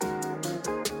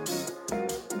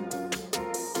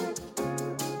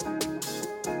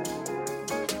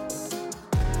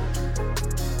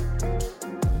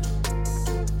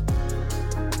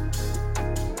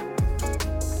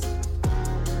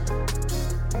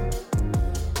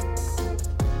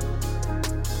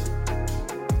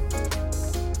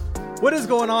What is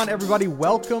going on, everybody?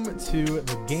 Welcome to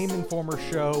the Game Informer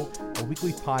Show, a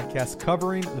weekly podcast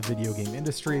covering the video game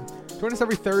industry. Join us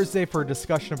every Thursday for a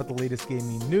discussion about the latest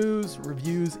gaming news,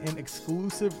 reviews, and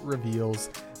exclusive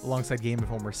reveals alongside Game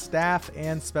Informer staff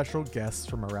and special guests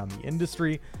from around the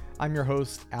industry. I'm your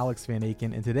host, Alex Van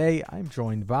Aken, and today I'm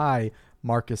joined by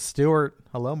Marcus Stewart.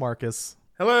 Hello, Marcus.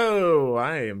 Hello.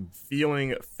 I am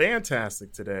feeling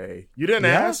fantastic today. You didn't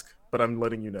ask, but I'm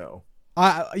letting you know.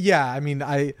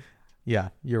 Yeah,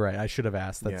 you're right. I should have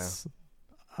asked.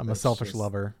 I'm a selfish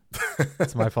lover.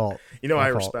 It's my fault. I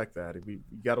respect that. We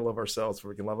got to love ourselves so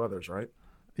we can love others, right?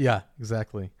 Yeah,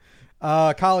 exactly.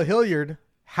 Kyle Hilliard,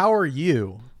 how are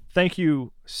you? Thank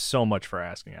you so much for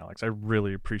asking, Alex. I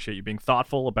really appreciate you being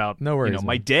thoughtful about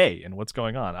my day and what's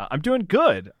going on. I'm doing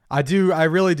good. I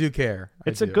really do care.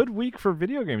 It's a good week for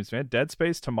video games, man. Dead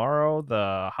Space tomorrow,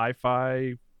 the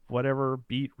hi-fi whatever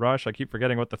beat rush, I keep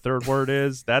forgetting what the third word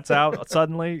is, that's out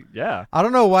suddenly. Yeah, I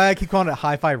don't know why I keep calling it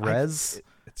hi-fi res,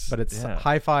 but it's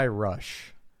hi-fi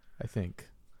rush, I think.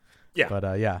 Yeah, but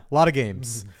a lot of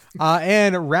games.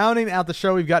 And rounding out the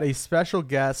show, we've got a special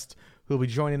guest who will be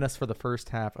joining us for the first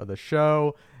half of the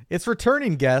show. It's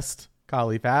returning guest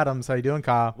Kyle Adams. How you doing,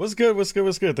 Kyle? What's good?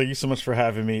 Thank you so much for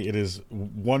having me. It is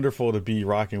wonderful to be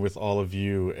rocking with all of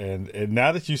you, and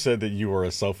now that you said that you are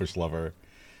a selfish lover,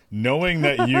 knowing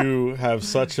that you have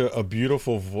such a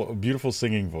beautiful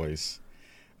singing voice,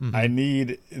 I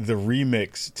need the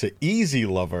remix to Easy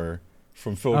Lover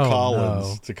from Phil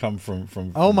Collins to come from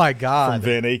my God, from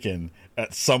Van Aken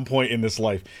at some point in this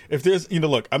life. If there's,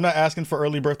 look, I'm not asking for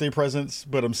early birthday presents,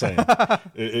 but I'm saying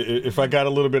if I got a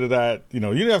little bit of that, you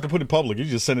don't have to put it public. You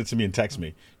just send it to me and text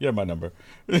me. You have my number.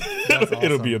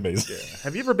 It'll be amazing. Yeah.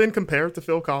 Have you ever been compared to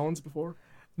Phil Collins before?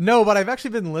 No, but I've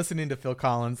actually been listening to Phil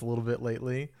Collins a little bit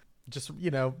lately. Just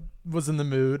was in the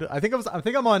mood. I think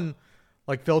I'm on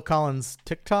like Phil Collins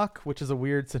TikTok, which is a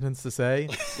weird sentence to say.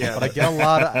 Yeah, but I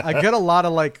get a lot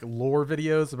of like lore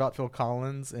videos about Phil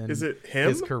Collins and is it him?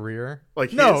 His career. Like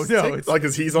it's like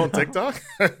he's on TikTok.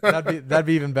 that'd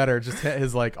be even better. Just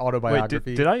his like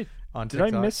autobiography. Wait, did I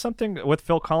miss something with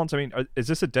Phil Collins? I mean, is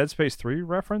this a Dead Space 3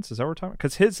 reference? Is that what we're talking?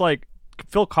 Because his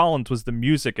Phil Collins was the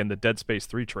music in the Dead Space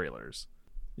 3 trailers.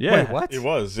 Yeah. Wait, what? It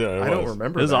was, yeah. I don't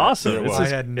remember. It was awesome. Yeah, I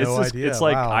had no idea. It's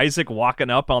like Isaac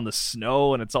walking up on the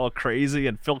snow and it's all crazy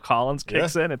and Phil Collins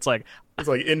kicks in. It's like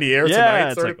In the Air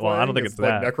Tonight. It's like, well, I don't think it's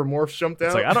that. Like Necromorphs jumped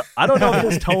out. It's like I don't know if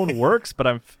this tone works,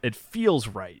 but it feels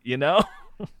right,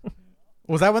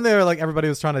 Was that when they were like everybody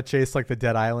was trying to chase like the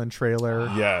Dead Island trailer?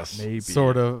 Yes, maybe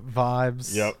sort of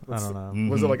vibes. Yep. I don't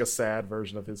know. Was it like a sad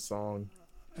version of his song?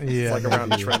 Yeah, it's like around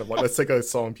the trend of like, let's take a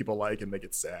song people like and make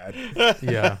it sad.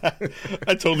 Yeah.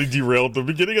 I totally derailed the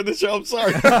beginning of the show. I'm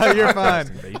sorry. You're fine.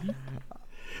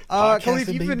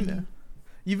 Khalif,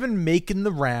 you've been making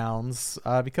the rounds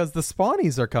because the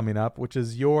Spawnies are coming up, which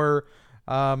is your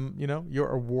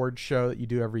award show that you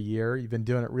do every year. You've been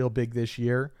doing it real big this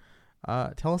year.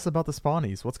 Tell us about the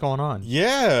Spawnies. What's going on?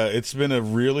 Yeah, it's been a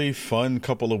really fun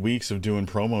couple of weeks of doing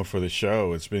promo for the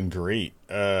show. It's been great.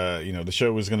 The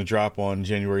show was going to drop on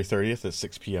January 30th at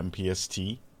 6 p.m. PST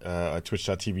at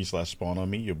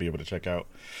twitch.tv/SpawnOnMe. You'll be able to check out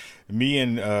me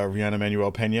and Rihanna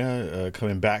Manuel Pena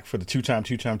coming back for the two-time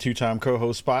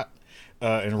co-host spot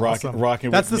and rocking with me.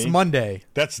 That's this Monday.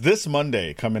 That's this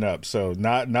Monday coming up, so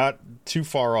not too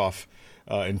far off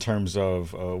in terms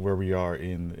of where we are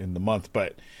in the month,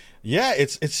 but yeah,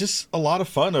 it's just a lot of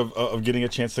fun of getting a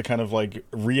chance to kind of like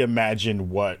reimagine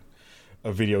what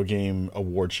a video game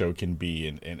award show can be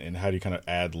and how do you kind of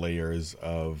add layers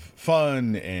of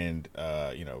fun and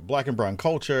black and brown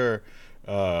culture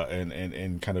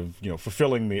and kind of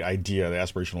fulfilling the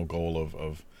aspirational goal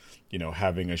of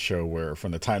having a show where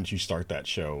from the time that you start that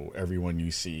show, everyone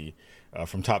you see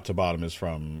from top to bottom is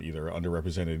from either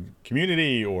underrepresented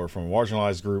community or from a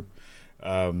marginalized group.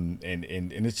 And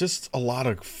it's just a lot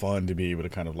of fun to be able to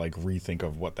kind of like rethink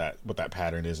of what that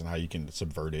pattern is and how you can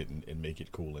subvert it and make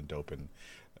it cool and dope and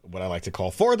what I like to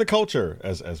call for the culture,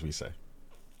 as we say.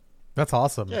 That's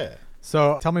awesome. Yeah.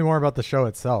 So tell me more about the show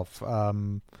itself.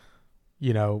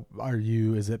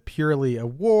 Is it purely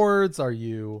awards? Are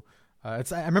you, I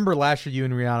remember last year you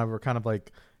and Rihanna were kind of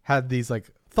like, had these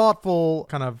like thoughtful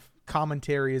kind of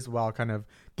commentaries while kind of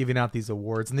giving out these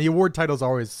awards, and the award titles are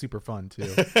always super fun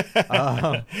too.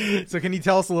 So can you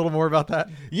tell us a little more about that?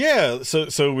 Yeah,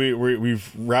 so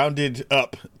we've rounded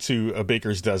up to a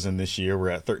baker's dozen this year. We're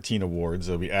at 13 awards.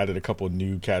 We added a couple of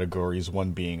new categories,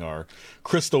 one being our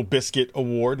Crystal Biscuit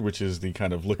Award, which is the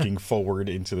kind of looking forward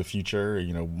into the future,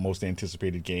 most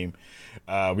anticipated game.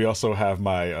 We also have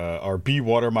our Be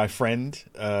Water My Friend,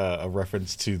 a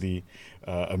reference to the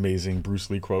amazing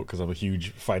Bruce Lee quote, because I'm a huge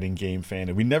fighting game fan,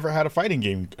 and we never had a fighting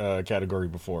game category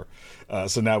before,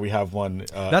 so now we have one.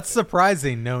 That's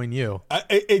surprising, knowing you.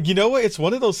 You know what, it's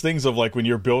one of those things of like when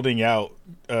you're building out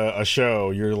a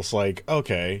show, you're just like,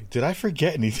 okay, did I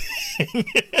forget anything?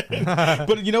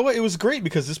 But you know what, it was great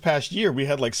because this past year we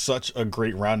had like such a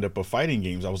great roundup of fighting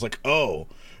games. I was like, oh,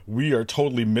 we are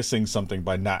totally missing something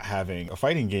by not having a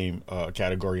fighting game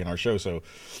category in our show. So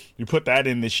we put that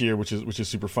in this year, which is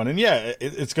super fun. And yeah,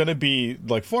 it's going to be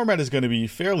like, format is going to be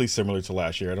fairly similar to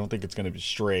last year. I don't think it's going to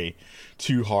stray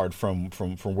too hard from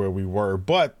where we were.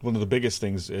 But one of the biggest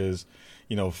things is,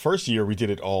 first year we did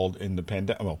it all in the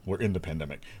pandemic. Well, we're in the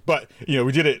pandemic, but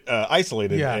we did it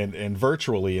isolated and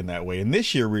virtually in that way. And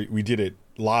this year we did it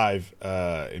live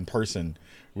in person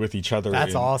with each other.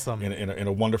 That's awesome. In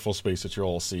a wonderful space that you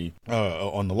all see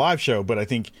on the live show. But I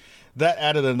think that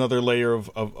added another layer of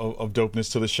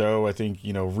dopeness to the show. I think,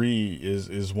 Ree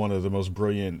is one of the most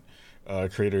brilliant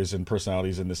creators and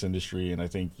personalities in this industry. And I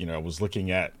think, I was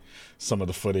looking at some of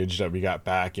the footage that we got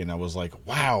back, and I was like,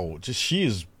 wow, she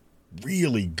is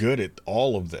really good at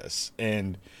all of this.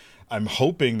 And I'm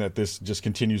hoping that this just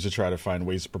continues to try to find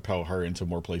ways to propel her into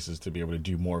more places to be able to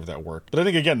do more of that work. But I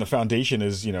think, again, the foundation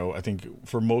is, I think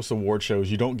for most award shows,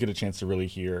 you don't get a chance to really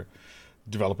hear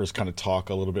developers kind of talk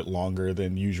a little bit longer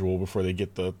than usual before they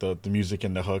get the music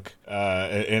and the hook.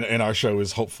 And our show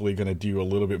is hopefully going to do a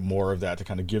little bit more of that to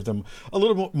kind of give them a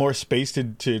little bit more space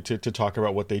to talk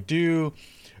about what they do.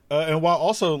 And while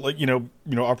also, like,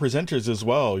 our presenters as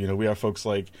well, we have folks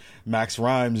like Max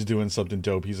Rhymes doing something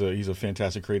dope. He's a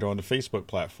fantastic creator on the Facebook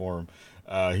platform.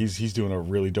 He's doing a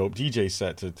really dope DJ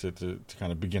set to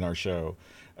kind of begin our show.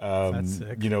 That's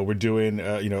sick. We're doing,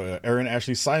 Aaron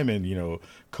Ashley Simon,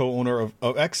 co-owner of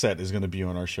Xset, is going to be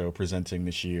on our show presenting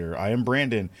this year. I am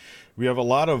Brandon. We have a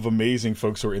lot of amazing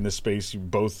folks who are in this space,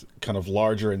 both kind of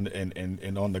larger and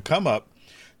on the come up,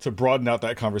 to broaden out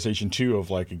that conversation too, of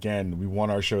like, again, we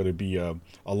want our show to be a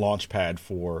launch pad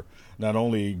for not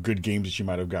only good games that you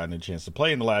might have gotten a chance to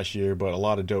play in the last year, but a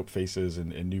lot of dope faces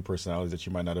and new personalities that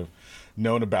you might not have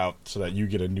known about, so that you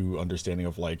get a new understanding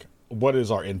of like, what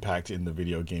is our impact in the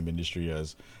video game industry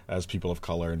as people of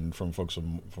color and from folks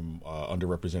from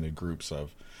underrepresented groups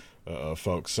of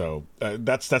folks. So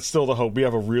that's still the hope. We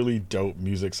have a really dope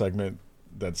music segment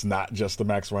that's not just the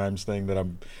Max Rhymes thing that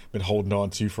I've been holding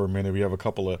on to for a minute. We have a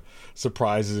couple of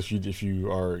surprises if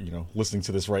you are listening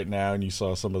to this right now and you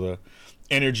saw some of the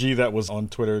energy that was on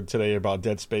Twitter today about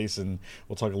Dead Space, and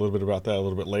we'll talk a little bit about that a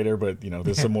little bit later. But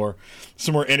there's some more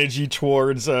energy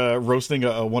towards roasting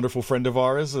a wonderful friend of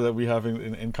ours that we have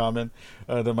in common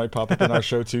that might pop up in our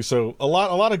show too. So a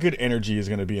lot of good energy is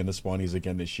going to be in the Spawnies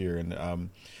again this year, and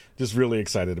just really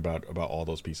excited about all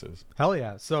those pieces. Hell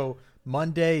yeah! So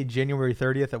Monday, January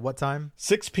 30th at what time?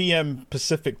 6 p.m.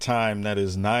 Pacific time. That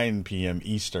is 9 p.m.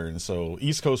 Eastern. So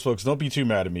East Coast folks, don't be too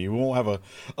mad at me. We won't have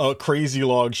a crazy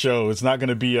long show. It's not going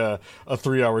to be a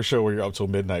 3-hour show where you're up till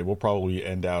midnight. We'll probably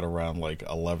end out around like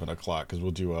 11 o'clock because we'll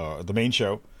do the main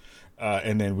show.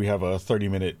 And then we have a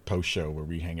 30-minute post show where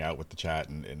we hang out with the chat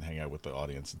and hang out with the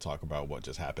audience and talk about what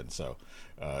just happened. So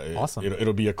awesome.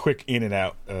 It'll be a quick in and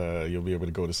out. You'll be able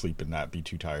to go to sleep and not be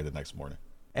too tired the next morning.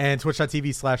 And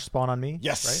twitch.tv/spawn on me.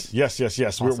 Yes, right? yes.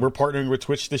 Awesome. We're partnering with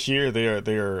Twitch this year. They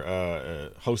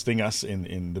are hosting us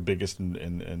in the biggest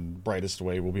and brightest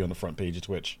way. We'll be on the front page of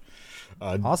Twitch.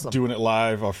 Awesome. Doing it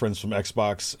live. Our friends from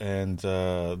Xbox and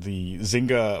the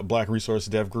Zynga Black Resource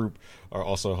Dev Group are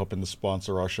also helping to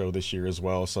sponsor our show this year as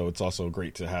well. So it's also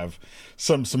great to have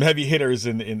some heavy hitters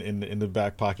in the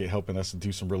back pocket helping us to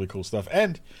do some really cool stuff.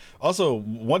 And also,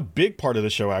 one big part of the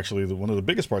show, actually, one of the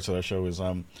biggest parts of that show is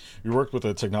we worked with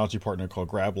a technology partner called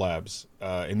Grab Labs.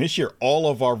 And this year, all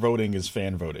of our voting is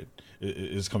fan voted,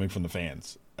 is coming from the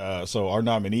fans. So our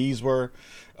nominees were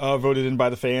voted in by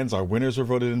the fans. Our winners were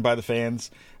voted in by the fans.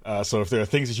 So if there are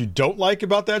things that you don't like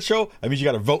about that show, that means you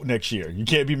got to vote next year. You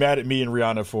can't be mad at me and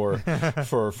Rihanna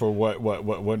for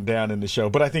what went down in the show.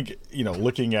 But I think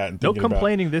looking at and thinking no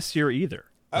complaining this year either,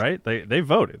 right? They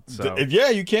voted. So yeah,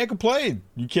 you can't complain.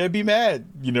 You can't be mad.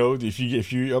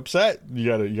 If you're upset, you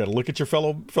gotta look at your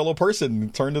fellow person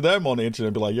and turn to them on the internet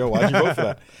and be like, "Yo, why'd you vote for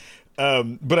that?"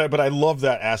 But I love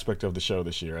that aspect of the show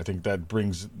this year. I think that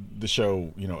brings the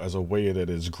show, as a way that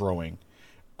is growing,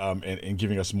 and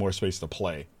giving us more space to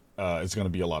play. It's going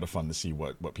to be a lot of fun to see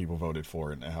what people voted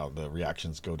for and how the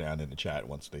reactions go down in the chat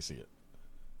once they see it.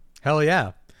 Hell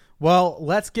yeah. Well,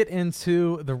 let's get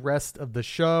into the rest of the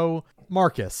show.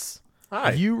 Marcus,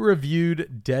 Hi. You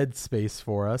reviewed Dead Space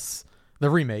for us, the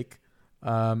remake.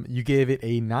 You gave it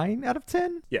a 9 out of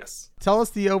 10? Yes. Tell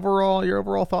us your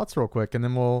overall thoughts real quick, and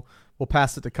then we'll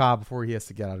pass it to Cobb before he has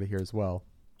to get out of here as well.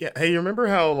 Yeah. Hey, you remember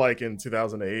how like in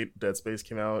 2008 Dead Space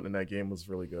came out and that game was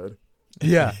really good?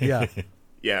 Yeah. Yeah.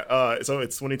 So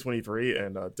it's 2023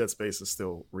 and Dead Space is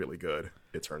still really good.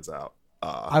 It turns out.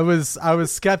 I was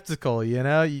skeptical. You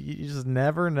just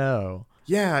never know.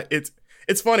 Yeah.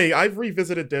 It's funny. I've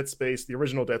revisited Dead Space, the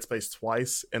original Dead Space,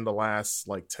 twice in the last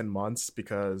like 10 months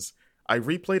because I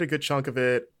replayed a good chunk of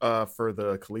it for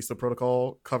the Callisto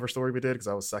Protocol cover story we did because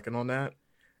I was second on that.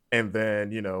 And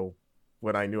then,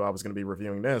 when I knew I was going to be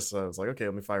reviewing this, I was like, okay,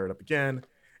 let me fire it up again.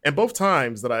 And both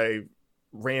times that I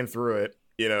ran through it,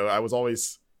 I was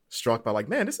always struck by like,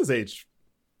 man, this is aged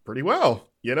pretty well.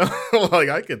 Like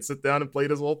I could sit down and play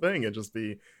this whole thing and just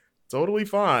be totally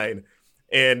fine.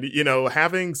 And,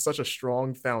 having such a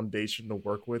strong foundation to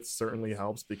work with certainly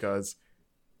helps because,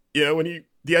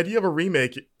 the idea of a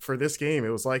remake for this game, it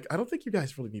was like, I don't think you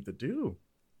guys really need to do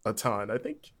a ton. I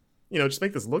think, just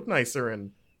make this look nicer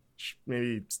and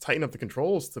maybe tighten up the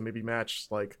controls to maybe match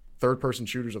like third-person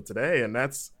shooters of today. And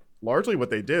that's largely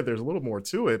what they did. There's a little more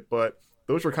to it, but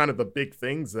those were kind of the big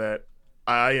things that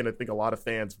I think a lot of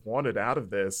fans wanted out of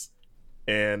this,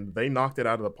 and they knocked it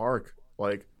out of the park.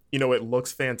 Like, it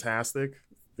looks fantastic.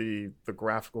 The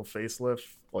graphical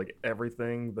facelift, like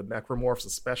everything, the necromorphs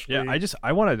especially. Yeah,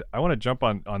 I want to jump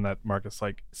on that, Marcus.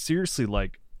 Like seriously,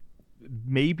 like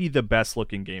maybe the best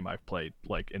looking game I've played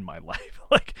like in my life.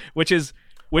 Like which is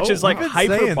like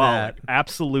hyperbolic.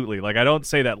 Absolutely. Like I don't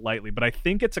say that lightly, but I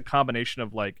think it's a combination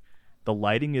of like the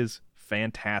lighting is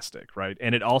fantastic, right?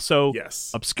 And it also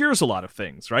obscures a lot of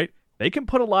things, right? They can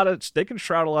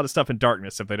shroud a lot of stuff in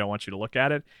darkness if they don't want you to look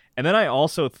at it. And then I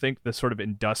also think the sort of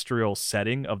industrial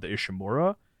setting of the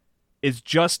Ishimura is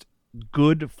just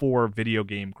good for video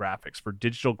game graphics, for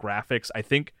digital graphics. I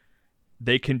think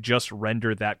they can just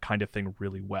render that kind of thing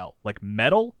really well. Like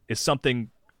Metal is something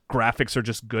graphics are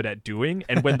just good at doing,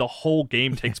 and when the whole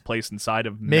game takes place inside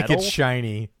of Make Metal, it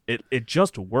shiny. It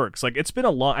just works. Like it's been a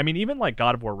long. I mean, even like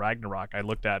God of War Ragnarok, I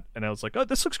looked at and I was like, oh,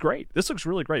 this looks great. This looks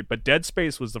really great. But Dead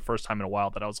Space was the first time in a while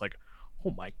that I was like,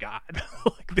 oh my god,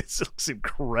 like this looks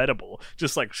incredible.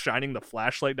 Just like shining the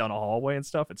flashlight down a hallway and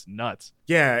stuff. It's nuts.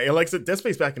 Yeah, and like I said, Dead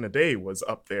Space back in the day was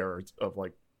up there of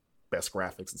like best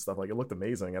graphics and stuff. Like it looked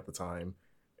amazing at the time.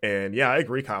 And yeah, I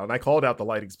agree, Kyle. And I called out the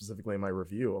lighting specifically in my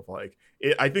review of like,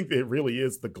 I think it really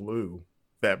is the glue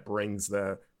that brings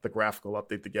the graphical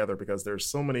update together because there's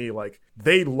so many, like,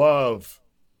 they love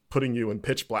putting you in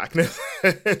pitch blackness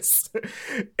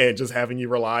and just having you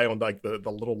rely on like the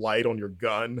little light on your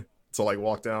gun to like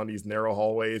walk down these narrow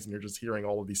hallways and you're just hearing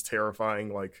all of these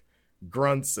terrifying like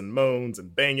grunts and moans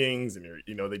and bangings and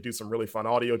they do some really fun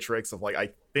audio tricks of like, I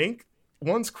think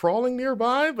one's crawling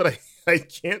nearby, but I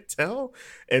can't tell.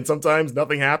 And sometimes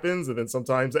nothing happens, and then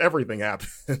sometimes everything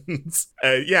happens.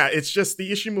 Yeah, it's just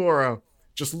the Ishimura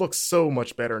just looks so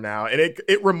much better now. And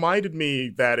it reminded me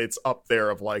that it's up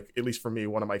there of like, at least for me,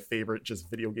 one of my favorite just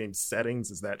video game settings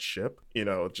is that ship.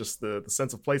 Just the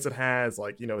sense of place it has.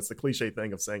 Like, it's the cliche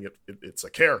thing of saying it's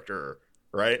a character,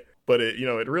 right? But it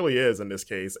really is in this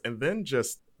case. And then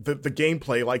just the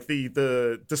gameplay, like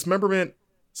the dismemberment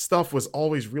stuff was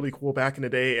always really cool back in the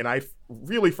day, and I've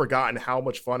really forgotten how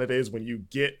much fun it is when you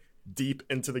get deep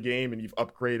into the game and you've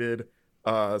upgraded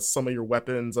some of your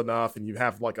weapons enough and you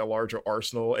have like a larger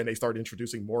arsenal and they start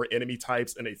introducing more enemy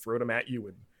types and they throw them at you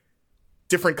in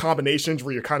different combinations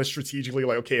where you're kind of strategically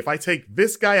like, okay, if I take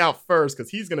this guy out first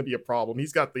because he's going to be a problem,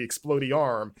 he's got the explodey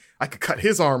arm, I could cut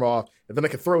his arm off and then I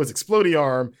could throw his explodey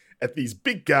arm at these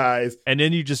big guys, and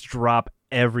then you just drop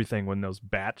everything when those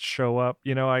bats show up.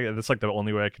 That's like the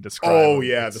only way I can describe. Oh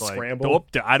yeah, it's the like, scramble.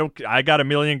 I got a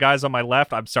million guys on my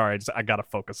left. I'm sorry, I gotta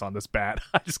focus on this bat.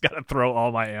 I just gotta throw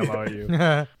all my ammo at you.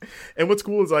 And what's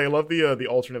cool is I love the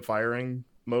alternate firing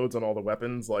modes on all the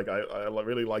weapons. Like I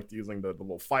really liked using the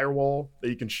little firewall that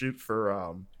you can shoot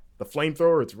for the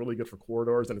flamethrower. It's really good for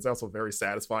corridors, and it's also very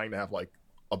satisfying to have like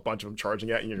a bunch of them charging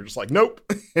at you and you're just like, nope.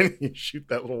 And you shoot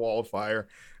that little wall of fire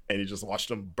and you just watch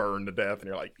them burn to death and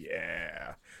you're like,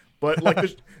 yeah. But like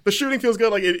the shooting feels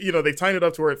good. Like they tightened it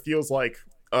up to where it feels like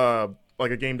a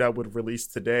game that would release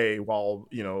today, while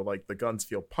like the guns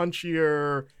feel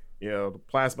punchier, the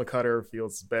plasma cutter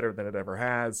feels better than it ever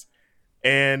has.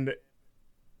 And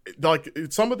like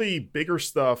some of the bigger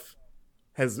stuff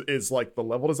is like the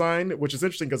level design, which is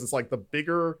interesting because it's like the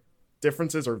bigger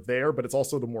differences are there, but it's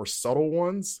also the more subtle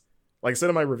ones. Like I said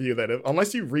in my review, that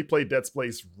unless you replayed Dead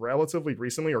Space relatively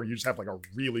recently, or you just have like a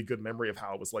really good memory of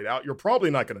how it was laid out, you're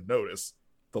probably not going to notice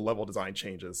the level design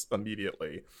changes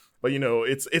immediately. But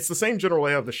it's the same general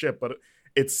layout of the ship, but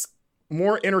it's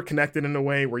more interconnected in a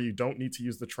way where you don't need to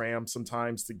use the tram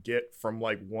sometimes to get from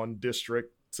like one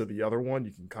district to the other one.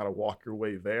 You can kind of walk your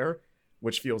way there,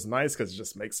 which feels nice because it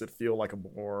just makes it feel like a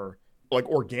more like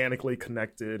organically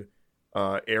connected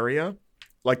area.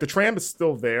 Like the tram is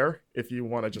still there if you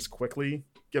want to just quickly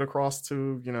get across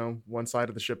to, one side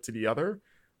of the ship to the other.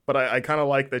 But I kind of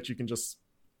like that you can just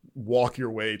walk your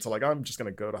way to like, I'm just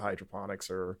going to go to hydroponics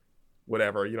or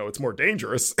whatever. It's more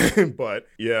dangerous, but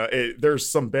yeah, there's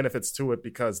some benefits to it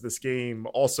because this game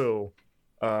also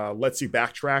lets you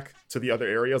backtrack to the other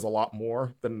areas a lot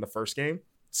more than in the first game.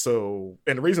 So,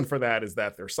 and the reason for that is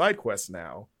that there's side quests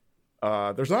now.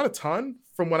 There's not a ton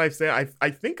from what I've said.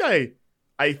 I think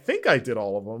I did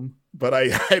all of them, but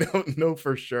I don't know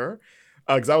for sure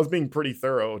because I was being pretty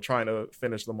thorough trying to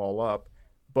finish them all up.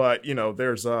 But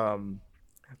there's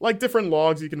like different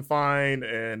logs you can find,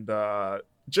 and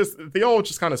they all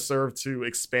just kind of serve to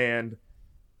expand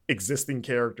existing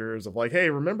characters of like, hey,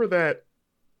 remember that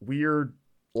weird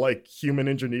like human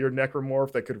engineered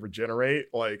necromorph that could regenerate?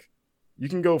 Like, you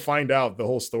can go find out the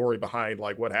whole story behind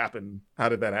like what happened, how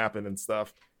did that happen and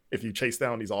stuff. If you chase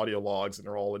down these audio logs and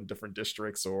they're all in different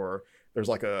districts, or there's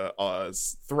like a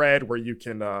thread where you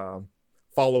can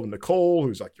follow Nicole,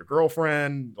 who's like your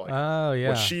girlfriend. Like,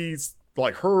 what she's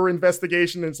like, her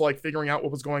investigation is like figuring out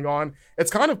what was going on.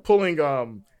 It's kind of pulling,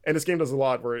 and this game does a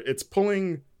lot where it's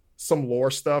pulling some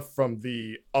lore stuff from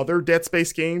the other Dead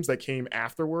Space games that came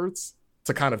afterwards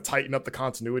to kind of tighten up the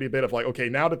continuity a bit of like, okay,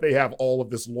 now that they have all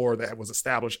of this lore that was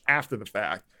established after the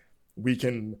fact, we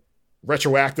can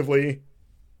retroactively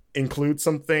include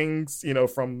some things,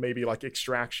 from maybe like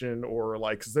Extraction or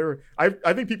like, because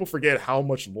I think people forget how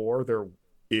much lore there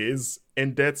is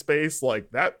in Dead Space. Like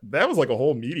that was like a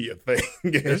whole media thing.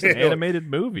 There's an animated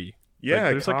movie.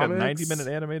 Yeah, there's comics. Like a 90-minute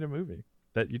animated movie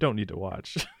that you don't need to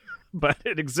watch, but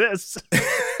it exists.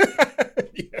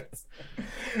 Yes.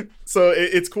 So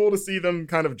it's cool to see them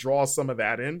kind of draw some of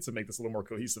that in to make this a little more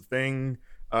cohesive thing.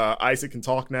 Isaac can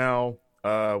talk now,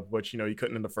 which he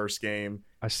couldn't in the first game.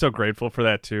 I'm so grateful for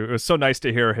that too. It was so nice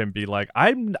to hear him be like,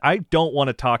 I don't want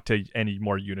to talk to any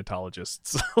more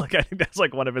unitologists. Like, I think that's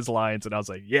like one of his lines, and I was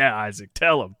like, yeah, Isaac,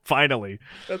 tell him finally.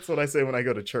 That's what I say when I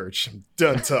go to church. I'm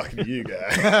done talking to you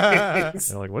guys.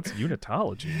 They're like, what's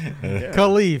unitology? Yeah.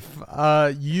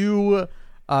 Khalif, you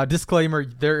disclaimer,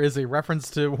 there is a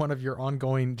reference to one of your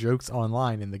ongoing jokes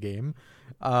online in the game.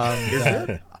 Is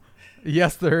there?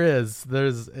 Yes, there is.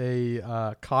 There's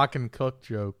a cock and cook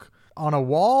joke on a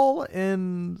wall,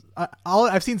 and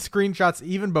I've seen screenshots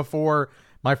even before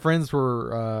my friends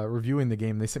were reviewing the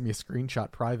game. They sent me a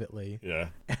screenshot privately. Yeah.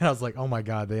 And I was like, oh my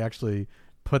God, they actually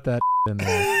put that in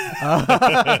there.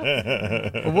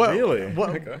 Really?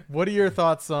 What are your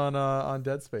thoughts on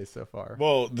Dead Space so far?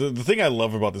 Well, the thing I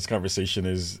love about this conversation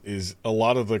is a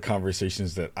lot of the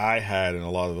conversations that I had, and a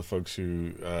lot of the folks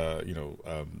who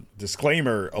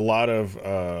disclaimer, a lot of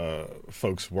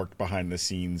folks worked behind the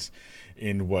scenes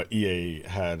in what EA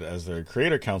had as their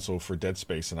creator council for Dead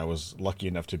Space, and I was lucky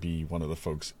enough to be one of the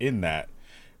folks in that.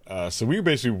 So we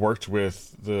basically worked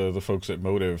with the folks at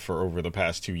Motive for over the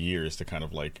past 2 years to kind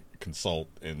of like consult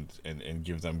and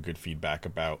give them good feedback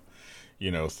about,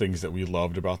 things that we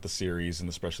loved about the series, and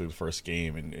especially the first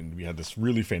game. And we had this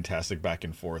really fantastic back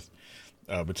and forth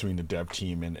between the dev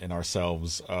team and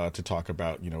ourselves to talk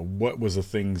about, what was the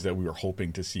things that we were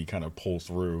hoping to see kind of pull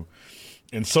through.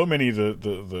 And so many of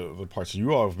the parts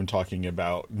you all have been talking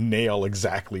about nail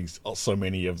exactly so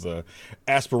many of the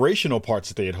aspirational parts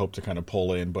that they had hoped to kind of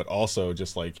pull in, but also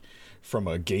just like from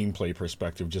a gameplay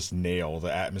perspective, just nail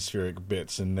the atmospheric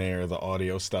bits in there, the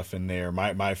audio stuff in there.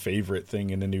 My favorite thing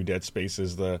in the new Dead Space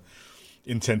is the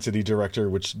intensity director,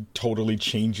 which totally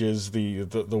changes the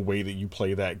way that you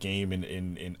play that game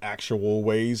in actual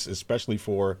ways, especially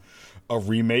for a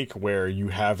remake where you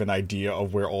have an idea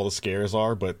of where all the scares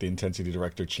are, but the intensity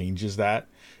director changes that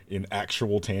in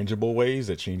actual tangible ways.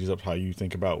 That changes up how you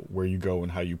think about where you go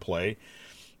and how you play.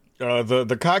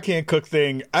 The cock can't cook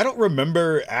thing, I don't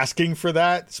remember asking for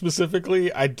that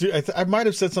specifically. I might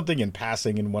have said something in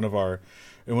passing in one of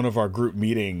our group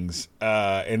meetings,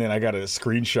 and then I got a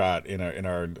screenshot in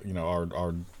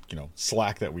our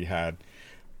Slack that we had.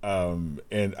 And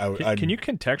can you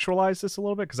contextualize this a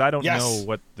little bit, because I don't know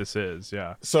what this is.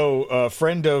 Yeah. So a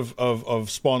friend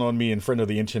of Spawn on Me and friend of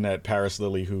the internet, Paris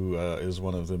Lilly, who is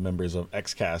one of the members of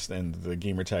XCast and the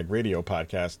Gamertag Radio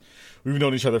podcast. We've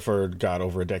known each other for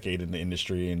over a decade in the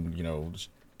industry, and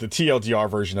the TLDR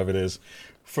version of it is,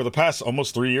 for the past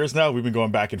almost 3 years now, we've been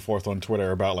going back and forth on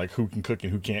Twitter about like who can cook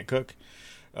and who can't cook.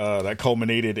 That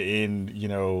culminated in,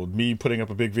 me putting up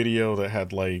a big video that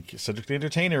had like Cedric the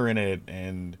Entertainer in it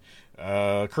and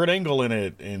Kurt Angle in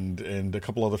it and a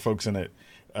couple other folks in it.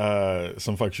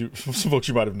 Some folks you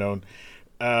might have known.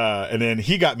 And then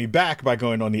he got me back by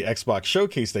going on the Xbox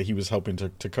showcase that he was helping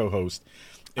to co-host.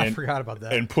 And, I forgot about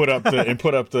that. And put up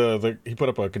he put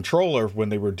up a controller when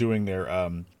they were doing their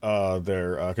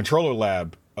controller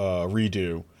lab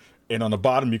redo. And on the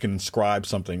bottom you can inscribe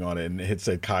something on it, and it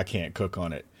said "Kai can't cook"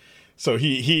 on it. So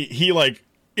he like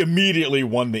immediately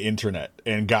won the internet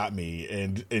and got me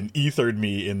and ethered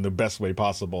me in the best way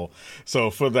possible. So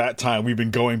for that time, we've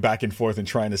been going back and forth and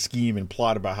trying to scheme and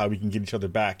plot about how we can get each other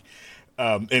back.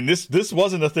 And this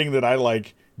wasn't a thing that I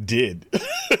like did,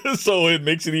 so it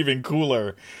makes it even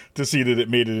cooler to see that it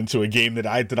made it into a game that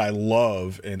I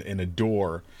love and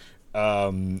adore.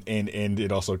 And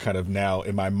it also kind of now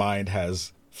in my mind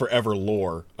has forever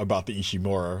lore about the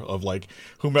Ishimura of like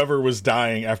whomever was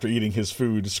dying after eating his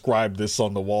food described this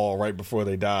on the wall right before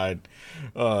they died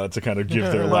to kind of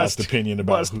give their last opinion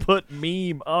about put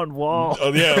meme on wall.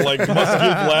 Like must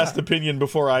give last opinion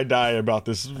before I die about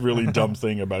this really dumb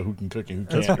thing about who can cook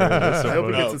and who can't. I hope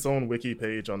it gets its own wiki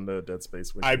page on the Dead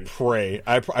Space wiki. I pray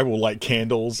I will light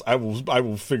candles. I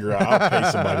will figure out. I'll pay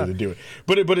somebody to do it.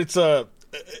 But it's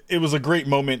it was a great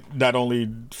moment, not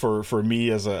only for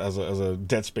me as a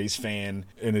Dead Space fan,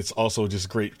 and it's also just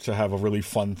great to have a really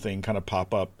fun thing kind of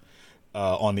pop up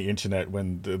on the internet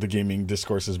when the gaming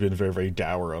discourse has been very, very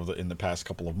dour in the past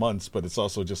couple of months. But it's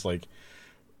also just like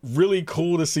really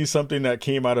cool to see something that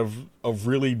came out of a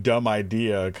really dumb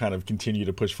idea kind of continue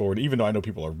to push forward, even though I know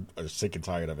people are sick and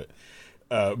tired of it.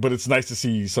 But it's nice to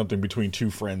see something between two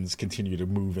friends continue to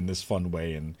move in this fun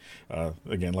way. And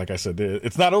again, like I said,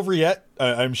 it's not over yet.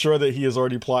 I'm sure that he is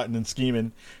already plotting and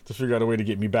scheming to figure out a way to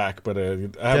get me back. But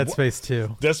Dead Space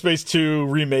 2. Dead Space 2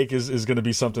 remake is going to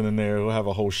be something in there. We'll have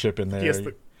a whole ship in there. He has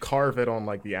to carve it on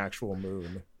like the actual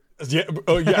moon. Yeah.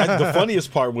 Oh, yeah. The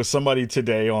funniest part was somebody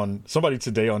today on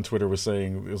Twitter was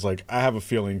saying, it was like, I have a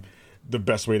feeling the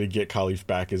best way to get Khalif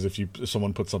back is if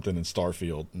someone put something in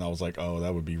Starfield. And I was like, oh,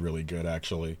 that would be really good,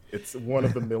 actually. It's one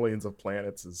of the millions of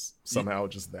planets is somehow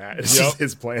just that. It's just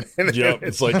his planet. Yep.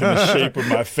 It's like in the shape of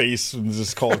my face, and it's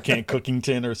just called Can't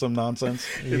Cookington or some nonsense.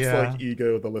 It's like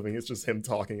Ego the Living. It's just him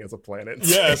talking as a planet.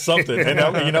 Yeah, something.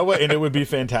 And you know what? And it would be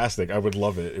fantastic. I would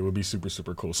love it. It would be super,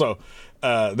 super cool. So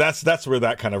that's where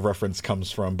that kind of reference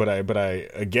comes from. But I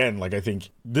again, like, I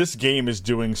think this game is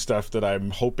doing stuff that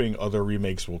I'm hoping other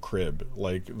remakes will crib.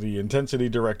 Like the intensity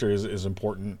director is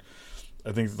important.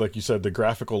 I think, like you said, the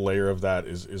graphical layer of that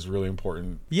is really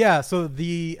important. Yeah. So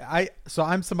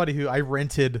I'm somebody who I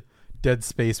rented Dead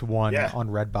Space 1 on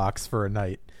Redbox for a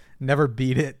night. Never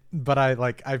beat it, but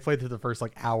I played through the first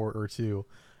like hour or two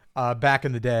back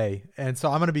in the day, and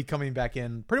so I'm gonna be coming back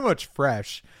in pretty much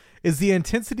fresh. Is the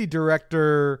intensity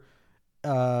director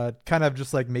kind of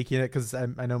just like making it, because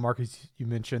I know, Marcus, you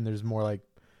mentioned there's more like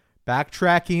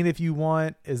backtracking if you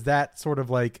want. Is that sort of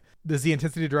like, does the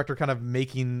intensity director kind of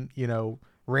making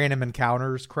random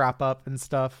encounters crop up and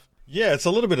stuff? Yeah, it's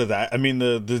a little bit of that. I mean,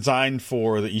 the design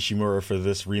for the Ishimura for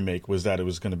this remake was that it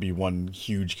was going to be one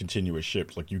huge continuous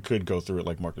ship. Like, you could go through it,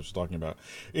 like Marcus was talking about,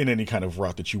 in any kind of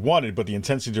route that you wanted, but the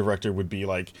intensity director would be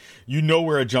like,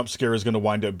 where a jump scare is going to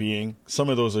wind up being. Some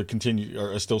of those are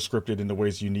still scripted in the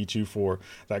ways you need to for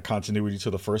that continuity to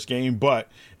the first game, but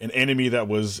an enemy that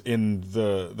was in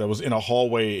a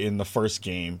hallway in the first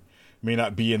game may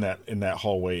not be in that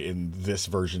hallway in this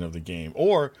version of the game,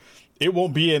 or it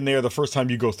won't be in there the first time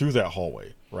you go through that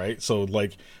hallway, right? So,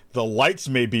 like, the lights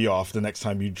may be off the next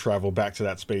time you travel back to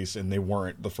that space, and they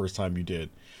weren't the first time you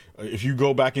did. If you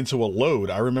go back into a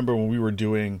load, I remember when we were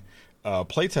doing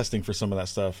playtesting for some of that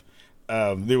stuff,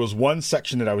 there was one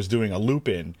section that I was doing a loop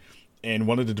in, and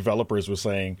one of the developers was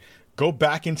saying, go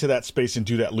back into that space and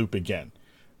do that loop again.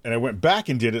 And I went back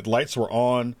and did it. Lights were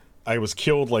on. I was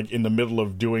killed, like, in the middle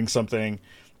of doing something.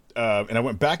 And I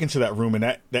went back into that room, and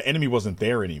that enemy wasn't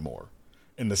there anymore.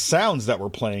 And the sounds that were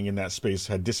playing in that space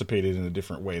had dissipated in a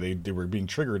different way. They were being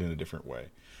triggered in a different way.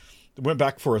 I went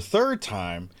back for a third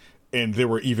time, and there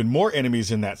were even more enemies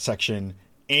in that section,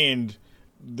 and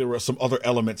there were some other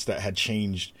elements that had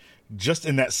changed just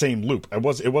in that same loop. It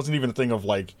wasn't even a thing of,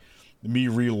 like, me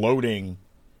reloading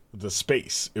the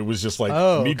space. It was just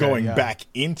like going back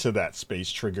into that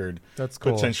space triggered That's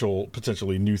cool.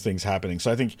 potentially new things happening. So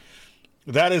I think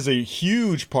that is a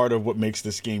huge part of what makes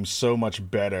this game so much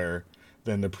better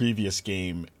than the previous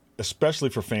game, especially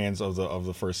for fans of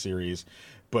the first series.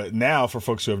 But now for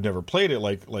folks who have never played it,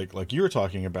 like you were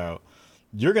talking about,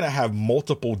 you're going to have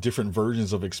multiple different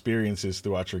versions of experiences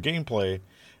throughout your gameplay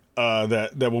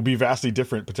that will be vastly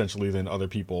different potentially than other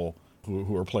people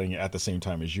who are playing it at the same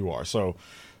time as you are. So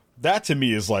that to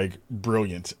me is like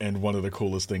brilliant and one of the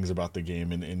coolest things about the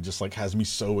game, and just like has me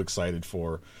so excited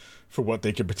for what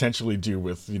they could potentially do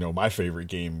with, you know, my favorite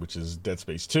game, which is Dead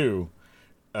Space 2,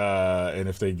 and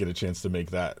if they get a chance to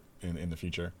make that in the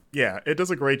future. Yeah, it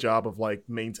does a great job of like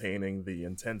maintaining the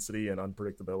intensity and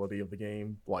unpredictability of the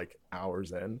game like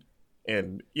hours in.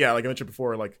 And yeah, like I mentioned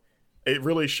before, like it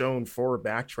really shone for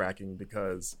backtracking,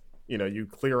 because, you know, you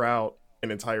clear out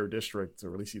an entire district,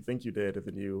 or at least you think you did, and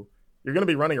then you're going to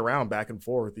be running around back and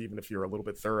forth, even if you're a little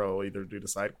bit thorough, either to do the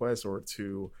side quests or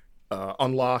to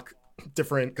unlock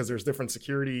different, because there's different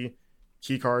security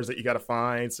key cards that you got to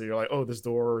find. So you're like, oh, this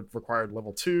door required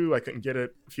level 2. I couldn't get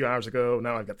it a few hours ago.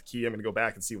 Now I've got the key. I'm going to go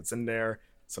back and see what's in there.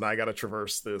 So now I got to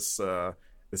traverse this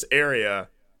area.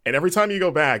 And every time you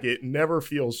go back, it never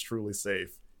feels truly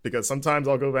safe, because sometimes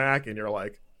I'll go back and you're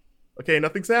like, okay,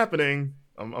 nothing's happening.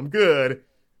 I'm good.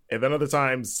 And then other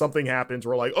times something happens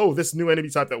where like, oh, this new enemy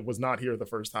type that was not here the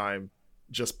first time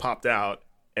just popped out,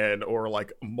 or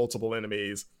like multiple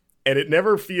enemies. And it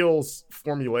never feels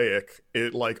formulaic.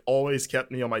 It like always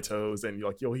kept me on my toes, and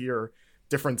you'll hear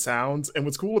different sounds. And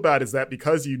what's cool about it is that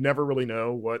because you never really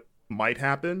know what might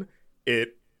happen,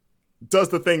 it does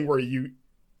the thing where you,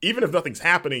 even if nothing's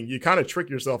happening, you kind of trick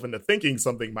yourself into thinking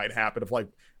something might happen. Of like,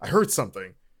 I heard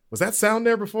something. Was that sound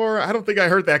there before? I don't think I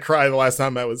heard that cry the last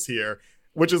time I was here.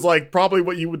 Which is like probably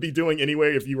what you would be doing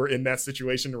anyway if you were in that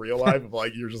situation in real life, of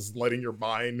like you're just letting your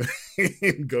mind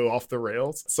go off the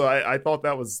rails. So I thought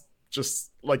that was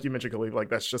just, like you mentioned, Khalif, like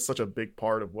that's just such a big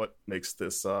part of what makes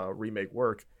this remake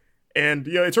work. And,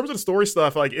 you know, in terms of the story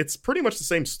stuff, like it's pretty much the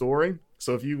same story.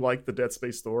 So if you like the Dead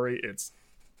Space story,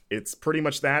 it's pretty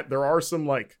much that. There are some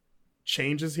like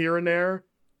changes here and there,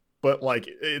 but like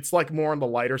it's like more on the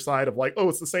lighter side of like, oh,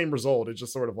 it's the same result. It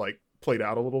just sort of like played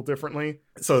out a little differently.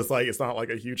 So it's like, it's not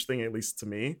like a huge thing, at least to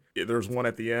me. There's one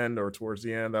at the end or towards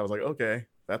the end that I was like, okay,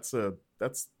 that's the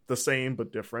same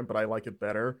but different, but I like it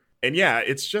better. And yeah,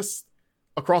 it's just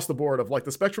across the board of like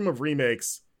the spectrum of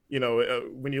remakes, you know,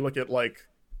 when you look at like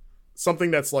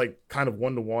something that's like kind of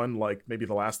one-to-one, like maybe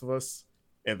The Last of Us,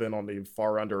 and then on the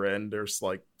far under end there's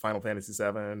like Final Fantasy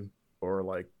VII, or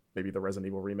like maybe the Resident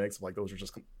Evil remakes. Like those are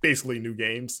just basically new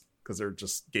games, because they're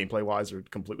just gameplay wise are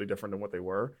completely different than what they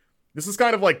were. This is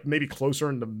kind of like maybe closer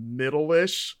in the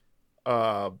middle-ish,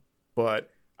 but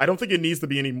I don't think it needs to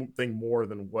be anything more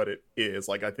than what it is.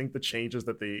 Like, I think the changes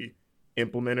that they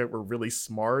implemented were really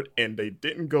smart, and they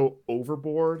didn't go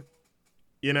overboard,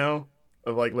 you know,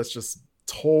 of like, let's just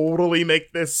totally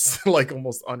make this like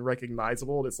almost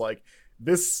unrecognizable. It's like,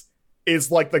 this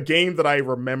is like the game that I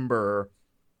remember,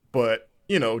 but,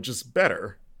 you know, just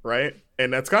better, right?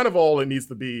 And that's kind of all it needs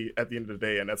to be at the end of the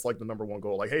day, and that's like the number one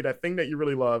goal. Like, hey, that thing that you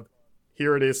really loved,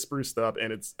 here it is, spruced up,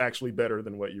 and it's actually better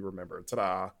than what you remember.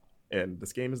 Ta-da. And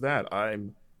this game is that.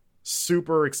 I'm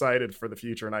super excited for the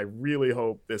future, and I really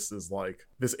hope this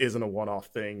isn't a one-off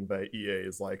thing that EA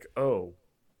is like, oh,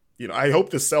 you know, I hope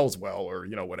this sells well, or,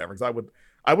 you know, whatever. Because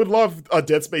I would love a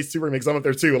Dead Space 2 remake. Some up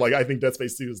there too. Like, I think Dead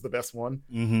Space 2 is the best one.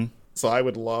 Mm-hmm. So I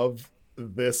would love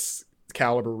this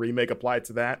caliber remake applied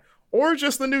to that. Or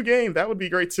just the new game. That would be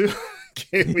great too.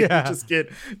 Can we just get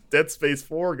Dead Space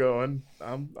 4 going?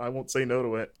 I won't say no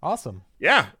to it. Awesome.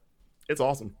 Yeah, it's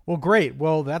awesome. Well, great.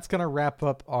 Well, that's going to wrap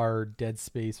up our Dead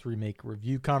Space remake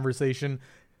review conversation.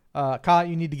 Kyle,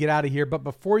 you need to get out of here. But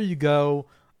before you go,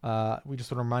 we just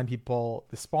want to remind people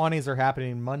the spawnings are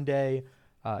happening Monday,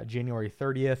 January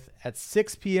 30th at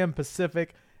 6 p.m.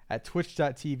 Pacific at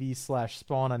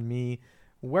twitch.tv/spawnonme.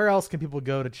 Where else can people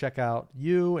go to check out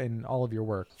you and all of your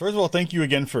work? First of all, thank you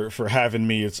again for having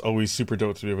me. It's always super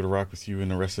dope to be able to rock with you and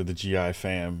the rest of the GI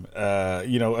fam.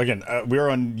 You know, again, we're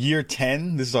on year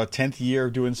 10. This is our 10th year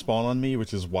of doing Spawn on Me,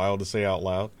 which is wild to say out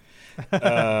loud.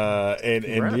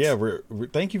 And yeah, we're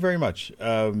thank you very much.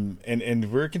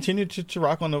 And we're continuing to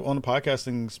rock on the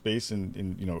podcasting space,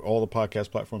 and you know, all the podcast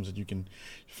platforms that you can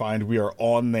find. We are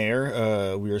on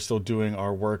there. We are still doing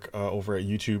our work over at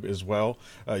YouTube as well.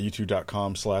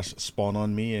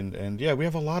 youtube.com/spawnonme, and yeah, we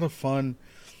have a lot of fun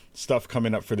stuff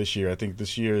coming up for this year. I think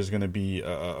this year is going to be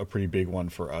a pretty big one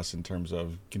for us in terms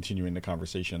of continuing the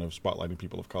conversation of spotlighting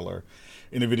people of color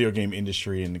in the video game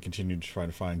industry, and continue to try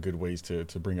to find good ways to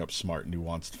bring up smart,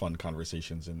 nuanced, fun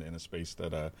conversations in a space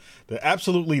that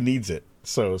absolutely needs it.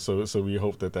 So we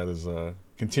hope that is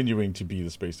continuing to be the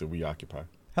space that we occupy.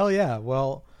 Hell yeah.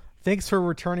 Well, thanks for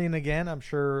returning again. I'm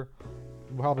sure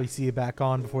we'll probably see you back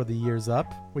on before the year's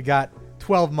up. We got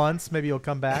 12 months. Maybe you'll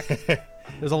come back.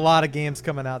 There's a lot of games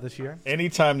coming out this year.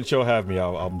 Anytime that you'll have me,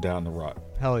 I'm down to rock.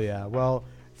 Hell yeah. Well,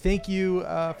 thank you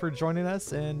for joining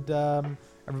us, and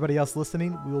everybody else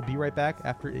listening. We will be right back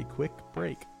after a quick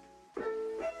break.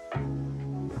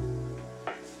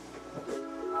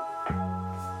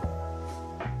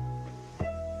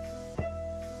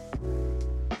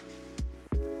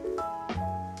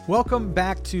 Welcome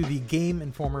back to the Game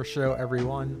Informer Show,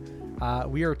 everyone.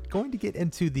 We are going to get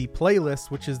into the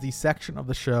playlist, which is the section of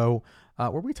the show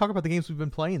where we talk about the games we've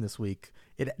been playing this week.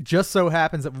 It just so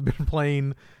happens that we've been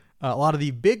playing a lot of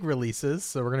the big releases,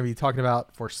 so we're going to be talking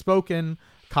about Forspoken.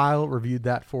 Kyle reviewed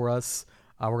that for us.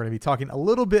 We're going to be talking a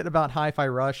little bit about Hi-Fi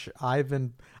Rush.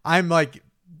 I'm like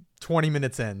 20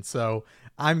 minutes in, so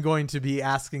I'm going to be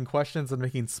asking questions and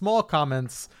making small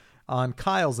comments on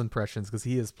Kyle's impressions because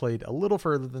he has played a little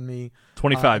further than me.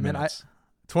 25 minutes.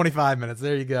 25 minutes.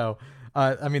 There you go.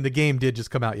 I mean, the game did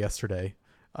just come out yesterday.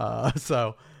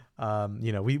 So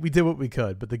we did what we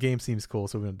could, but the game seems cool,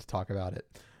 so we wanted to talk about it.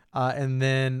 And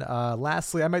then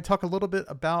lastly, I might talk a little bit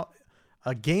about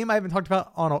a game I haven't talked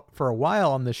about for a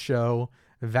while on this show,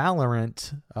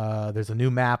 Valorant. There's a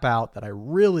new map out that I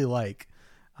really like,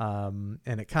 and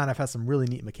it kind of has some really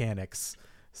neat mechanics.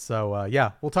 So,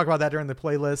 we'll talk about that during the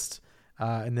playlist,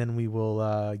 and then we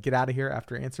will get out of here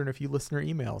after answering a few listener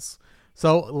emails.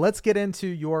 So let's get into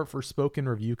your Forspoken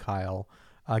review, Kyle.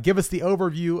 Give us the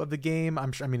overview of the game.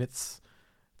 It's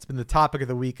been the topic of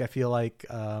the week, I feel like,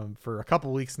 for a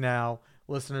couple weeks now.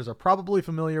 Listeners are probably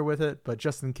familiar with it, but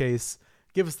just in case,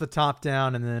 give us the top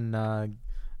down, and then I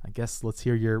guess let's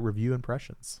hear your review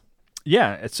impressions.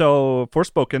 Yeah, so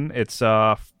Forspoken, it's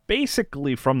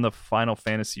basically from the Final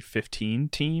Fantasy 15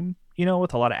 team,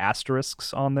 with a lot of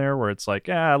asterisks on there where it's like,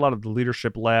 a lot of the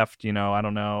leadership left, I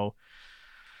don't know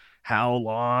how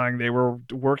long they were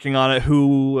working on it,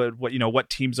 what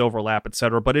teams overlap,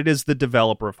 etc. But it is the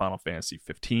developer of Final Fantasy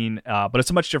 15. But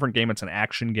it's a much different game. It's an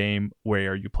action game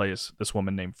where you play as this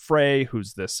woman named Frey,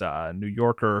 who's this New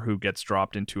Yorker who gets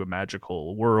dropped into a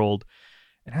magical world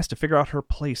and has to figure out her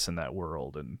place in that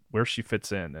world and where she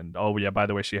fits in. And by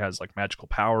the way, she has like magical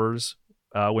powers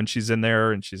when she's in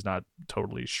there, and she's not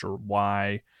totally sure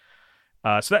why.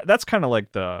 So that's kind of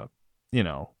like the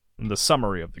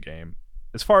summary of the game.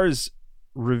 As far as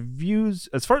my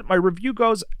review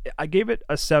goes, I gave it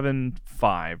a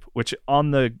 7.5, which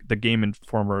on the Game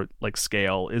Informer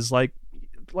scale is like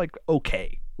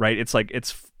okay, right? It's like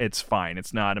it's fine.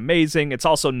 It's not amazing. It's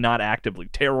also not actively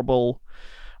terrible.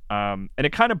 And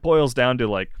it kind of boils down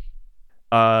to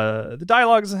the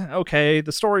dialogue's okay,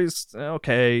 the story's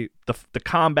okay, the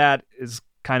combat is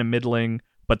kind of middling,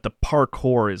 but the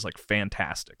parkour is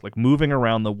fantastic. Moving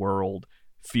around the world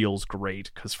feels great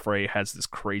because Frey has this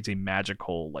crazy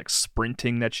magical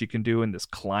sprinting that she can do, and this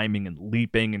climbing and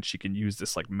leaping, and she can use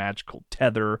this magical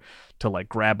tether to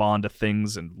grab onto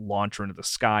things and launch her into the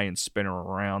sky and spin her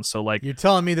around. So you're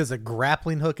telling me there's a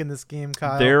grappling hook in this game,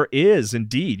 Kyle? There is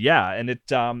indeed, yeah. And it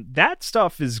that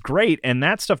stuff is great, and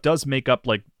that stuff does make up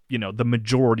the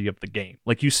majority of the game.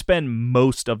 You spend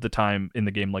most of the time in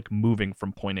the game moving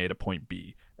from point A to point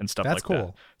B and stuff. That's cool.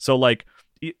 That. So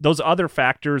those other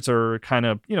factors are kind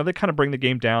of, they kind of bring the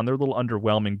game down. They're a little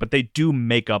underwhelming, but they do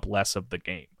make up less of the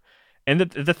game. And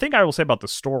the thing I will say about the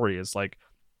story is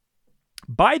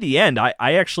by the end, I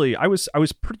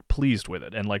was pretty pleased with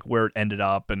it and where it ended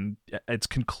up and its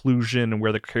conclusion and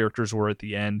where the characters were at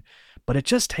the end. But it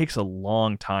just takes a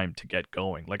long time to get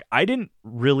going. I didn't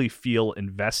really feel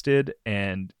invested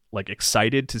and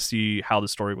excited to see how the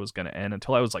story was going to end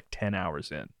until I was 10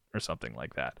 hours in or something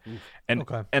like that.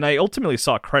 And I ultimately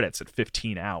saw credits at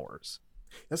 15 hours.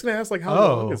 I was gonna ask how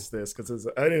long is this? Because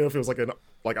I didn't know if it was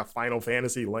a Final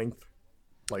Fantasy length.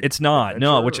 It's not,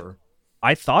 no. Which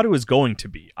I thought it was going to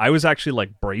be. I was actually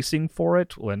bracing for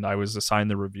it when I was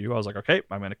assigned the review. I was okay,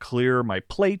 I'm gonna clear my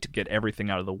plate, get everything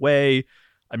out of the way.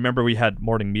 I remember we had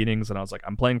morning meetings, and I was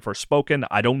I'm playing Forspoken.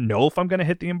 I don't know if I'm gonna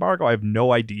hit the embargo. I have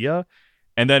no idea.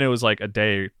 And then it was a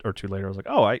day or two later, I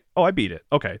was I beat it.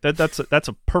 Okay, that's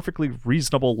a perfectly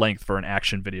reasonable length for an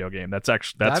action video game.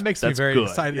 That makes me very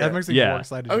excited. Yeah. That makes me more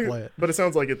excited to play it. But it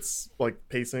sounds like it's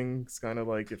pacing's kind of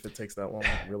if it takes that long to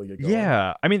really get going.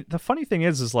 Yeah, I mean the funny thing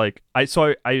is I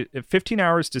 15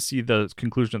 hours to see the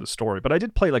conclusion of the story, but I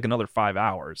did play another 5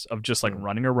 hours of just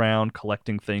running around,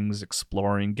 collecting things,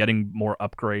 exploring, getting more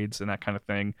upgrades and that kind of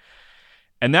thing.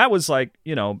 And that was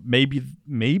maybe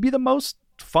the most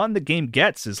fun the game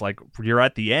gets is you're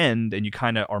at the end and you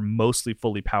kind of are mostly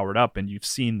fully powered up and you've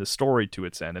seen the story to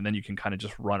its end, and then you can kind of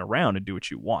just run around and do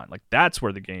what you want. That's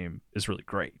where the game is really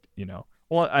great,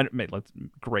 well,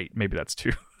 great, maybe that's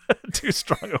too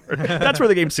strong a word. That's where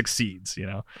the game succeeds,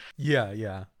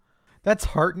 yeah. that's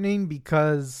heartening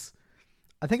because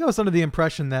I think I was under the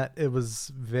impression that it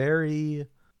was very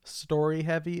story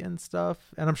heavy and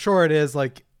stuff, and I'm sure it is.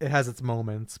 Like, it has its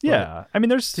moments. But Yeah, I mean,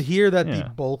 there's to hear that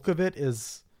the bulk of it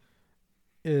is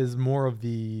more of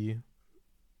the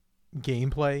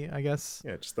gameplay, I guess.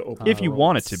 Yeah, just the open if you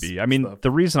want it to be. I mean, the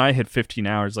reason I hit 15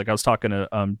 hours, like I was talking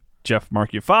to Jeff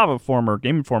Marchiafava, former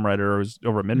Game Informer writer, who's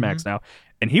over at MinMax now,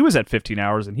 and he was at 15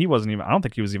 hours, and he wasn't even. I don't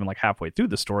think he was even like halfway through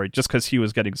the story, just because he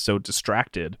was getting so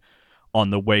distracted on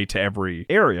the way to every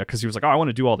area, because he was like, oh, I want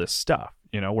to do all this stuff,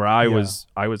 where I was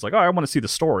like, oh, I want to see the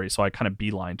story, so I kind of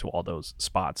beeline to all those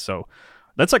spots. So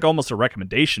that's like almost a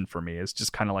recommendation for me, is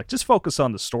just kind of like, just focus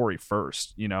on the story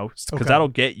first, because that'll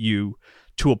get you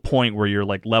to a point where you're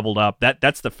like leveled up.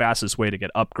 That's the fastest way to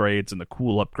get upgrades and the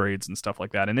cool upgrades and stuff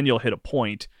like that. And then you'll hit a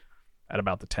point at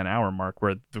about the 10-hour mark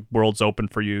where the world's open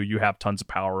for you, you have tons of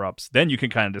power-ups. Then you can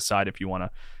kind of decide if you want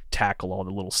to tackle all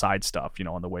the little side stuff,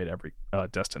 on the way to every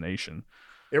destination.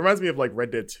 It reminds me of like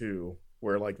Red Dead 2,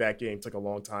 where like that game took a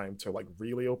long time to like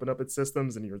really open up its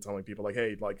systems, and you were telling people like,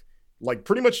 hey, like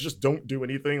pretty much just don't do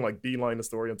anything, like beeline the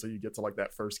story until you get to like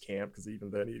that first camp, because even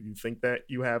then you think that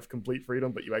you have complete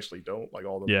freedom, but you actually don't. Like,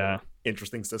 all the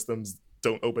interesting systems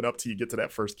don't open up till you get to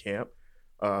that first camp.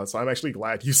 So I'm actually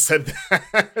glad you said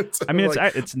that. I mean,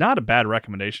 it's not a bad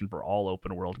recommendation for all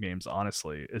open world games,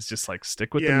 honestly. It's just like,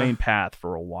 stick with the main path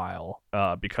for a while,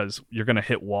 because you're going to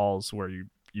hit walls where you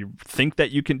think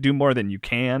that you can do more than you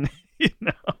can,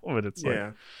 but it's like...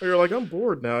 Yeah. You're like, I'm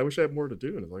bored now. I wish I had more to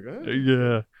do. And it's like,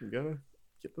 you gotta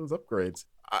get those upgrades.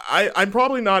 I'm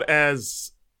probably not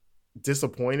as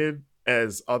disappointed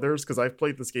as others, because I've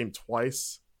played this game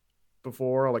twice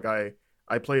before. Like, I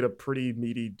played a pretty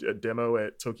meaty demo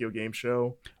at Tokyo Game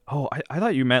Show. Oh, I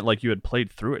thought you meant like you had played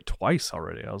through it twice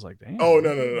already. I was like, damn. Oh,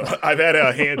 no. I've had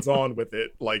a hands-on with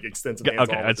it, like extensive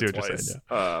hands-on okay, I see with what it twice. You're saying,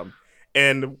 yeah.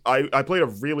 And I played a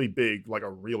really big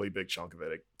chunk of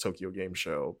it at Tokyo Game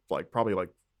Show, like probably like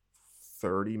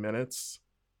 30 minutes.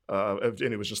 And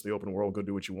it was just the open world, go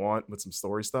do what you want with some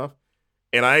story stuff.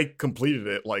 And I completed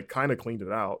it, like kind of cleaned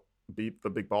it out, beat the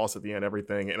big boss at the end,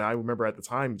 everything. And I remember at the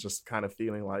time just kind of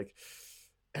feeling like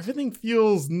everything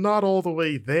feels not all the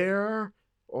way there.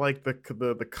 Like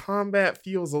the combat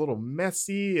feels a little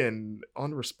messy and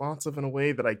unresponsive in a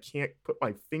way that I can't put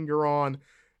my finger on.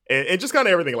 And just kind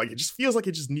of everything, like, it just feels like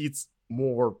it just needs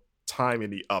more time in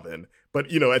the oven. But,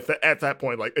 at that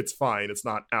point, like, it's fine. It's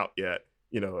not out yet,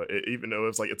 even though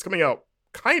it's like, it's coming out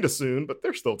kind of soon, but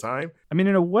there's still time. I mean,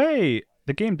 in a way,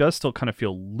 the game does still kind of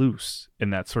feel loose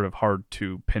in that sort of hard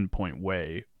to pinpoint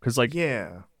way. Because, like,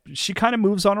 she kind of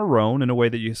moves on her own in a way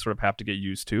that you sort of have to get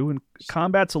used to. And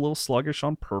combat's a little sluggish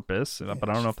on purpose, but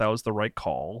I don't know if that was the right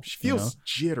call. She feels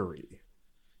jittery.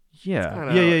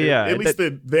 Yeah. At least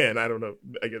then, I don't know.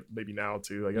 I guess maybe now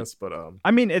too. I guess, but I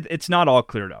mean, it's not all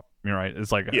cleared up. You're right.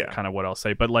 It's like kind of what I'll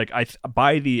say. But like,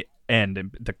 by the end,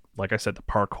 and like I said, the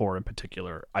parkour in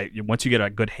particular, once you get a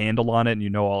good handle on it and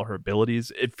you know all her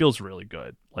abilities, it feels really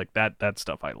good. Like that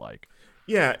stuff I like.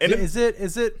 Yeah, and is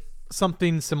it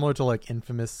something similar to like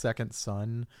Infamous Second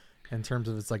Son in terms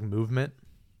of its like movement?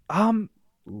 It's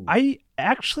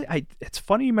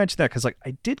funny you mentioned that, because like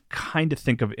I did kind of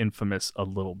think of Infamous a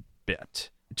little bit,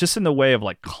 just in the way of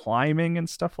like climbing and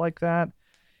stuff like that.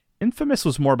 Infamous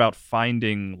was more about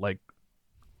finding like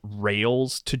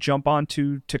rails to jump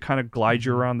onto to kind of glide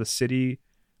you around the city,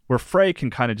 where Frey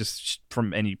can kind of just,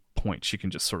 from any point, she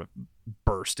can just sort of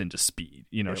burst into speed.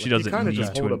 She doesn't kind of need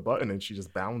just to hold a button and she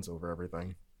just bounds over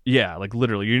everything. Yeah, like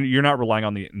literally, you're not relying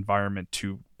on the environment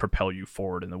to propel you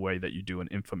forward in the way that you do in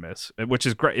Infamous, which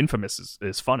is great. Infamous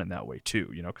is fun in that way too,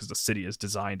 because the city is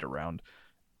designed around,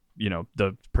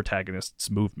 the protagonist's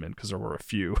movement, because there were a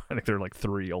few. I think there were like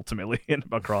 3 ultimately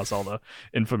across all the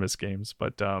Infamous games.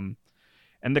 But and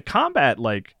the combat,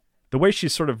 like the way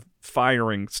she's sort of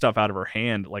firing stuff out of her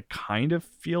hand, like kind of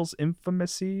feels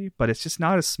Infamous-y, but it's just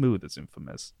not as smooth as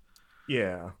Infamous.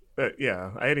 Yeah.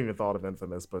 I hadn't even thought of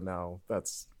Infamous, but now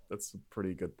that's a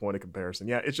pretty good point of comparison.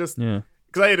 Yeah, it's just because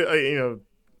I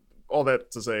all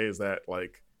that to say is that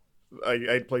like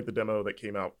I played the demo that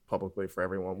came out publicly for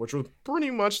everyone, which was pretty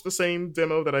much the same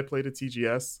demo that I played at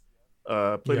TGS.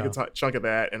 Played a good chunk of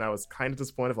that, and I was kind of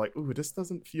disappointed. Like, ooh, this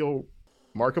doesn't feel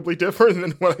markedly different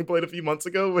than what I played a few months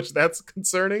ago, which that's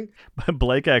concerning.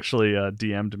 Blake actually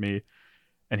DM'd me,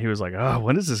 and he was like, "Oh,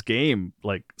 when does this game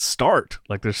like start?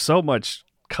 Like, there's so much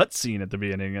cutscene at the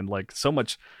beginning and like so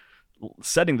much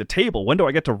setting the table. When do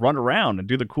I get to run around and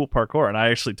do the cool parkour?" And I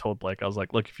actually told Blake, I was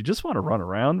like, look, if you just want to run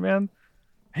around, man,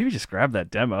 maybe just grab that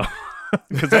demo,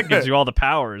 because that gives you all the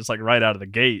powers like right out of the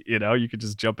gate. You could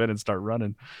just jump in and start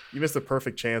running. You missed a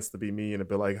perfect chance to be me and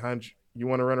be like, "Hun, you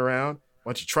want to run around?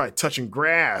 don't you try touching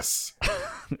grass?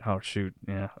 Oh shoot,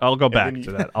 yeah. I'll go back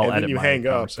to that. I'll edit you my hang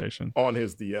conversation up on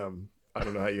his DM. I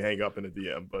don't know how you hang up in a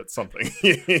DM, but something.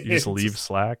 You just leave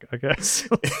Slack, I guess.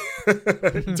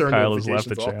 Kyle has left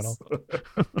the channel.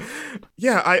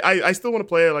 Yeah, I still want to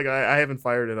play it. Like I haven't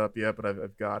fired it up yet, but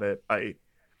I've got it. I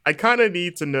kind of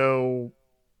need to know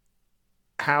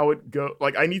how it go.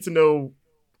 Like I need to know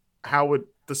how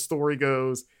the story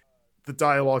goes, the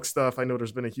dialogue stuff. I know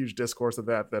there's been a huge discourse of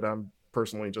that I'm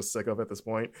personally just sick of at this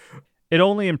point. It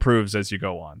only improves as you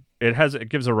go on. It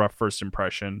gives a rough first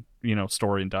impression,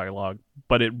 story and dialogue,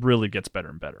 but it really gets better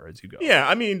and better as you go. Yeah,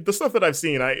 I mean, the stuff that I've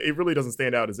seen, it really doesn't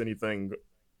stand out as anything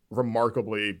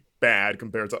remarkably bad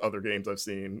compared to other games I've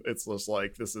seen. It's just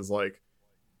like, this is like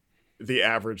the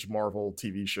average Marvel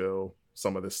TV show,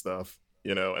 some of this stuff,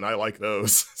 and I like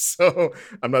those. So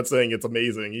I'm not saying it's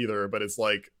amazing either, but it's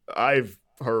like, I've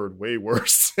heard way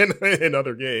worse in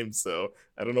other games. So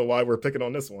I don't know why we're picking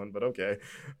on this one, but okay.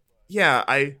 Yeah,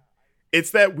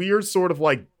 it's that weird sort of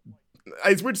like,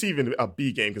 it's weird to see even a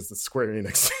B game because it's a Square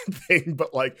Enix thing,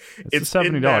 but like it's a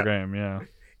 $70 game, yeah.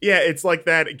 Yeah, it's like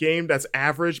that game that's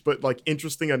average, but like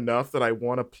interesting enough that I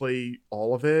want to play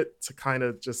all of it to kind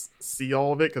of just see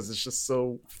all of it because it's just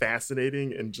so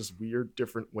fascinating in just weird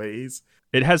different ways.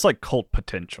 It has like cult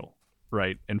potential,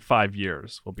 right? In 5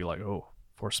 years, we'll be like, oh,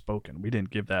 Forspoken. We didn't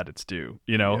give that its due.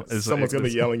 Yeah, someone's going to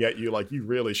be yelling at you like, you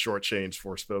really shortchanged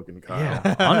Forspoken, Kyle.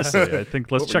 Yeah, honestly, I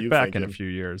think let's check back in a few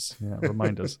years. Yeah,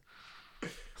 remind us.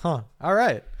 Huh. All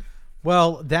right.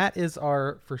 Well, that is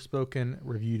our Forspoken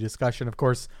review discussion. Of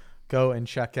course, go and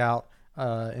check out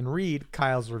and read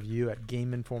Kyle's review at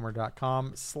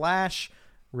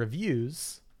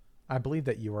GameInformer.com/reviews. I believe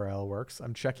that URL works.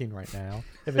 I'm checking right now.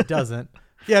 If it doesn't,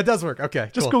 yeah, it does work. Okay,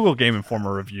 just cool. Google Game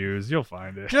Informer reviews. You'll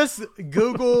find it. Just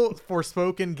Google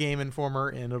Forspoken Game Informer,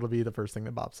 and it'll be the first thing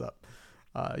that pops up.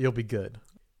 You'll be good.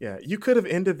 Yeah, you could have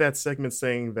ended that segment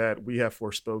saying that we have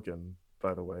Forspoken,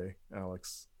 by the way,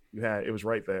 Alex. It was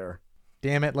right there.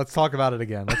 Damn it, let's talk about it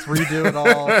again. Let's redo it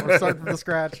all. Let's start from the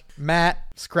scratch. Matt,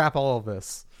 scrap all of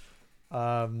this.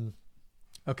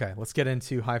 Okay, let's get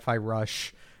into Hi-Fi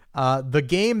Rush. The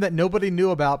game that nobody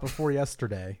knew about before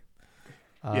yesterday.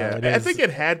 I think it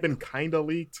had been kind of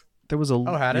leaked. There was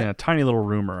a tiny little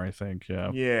rumor, I think. Yeah.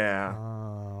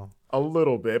 A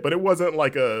little bit, but it wasn't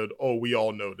like we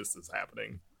all know this is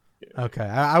happening. Yeah. Okay,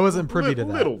 I wasn't privy to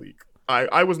that. Little leak.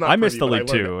 I was not. I missed the leak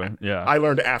too. Yeah, I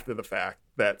learned after the fact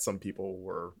that some people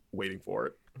were waiting for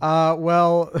it.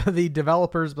 Well, the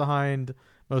developers behind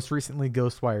most recently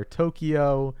Ghostwire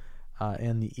Tokyo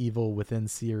and the Evil Within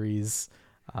series,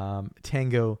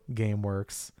 Tango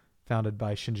Gameworks, founded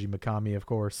by Shinji Mikami, of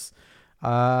course,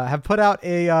 have put out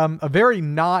a very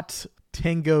not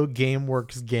Tango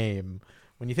Gameworks game.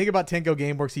 When you think about Tango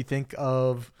Gameworks, you think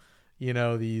of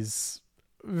these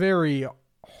very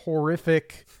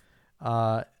horrific,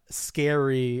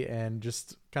 scary and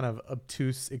just kind of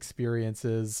obtuse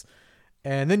experiences,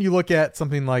 and then you look at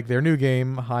something like their new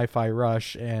game Hi-Fi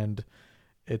Rush, and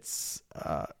it's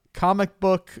comic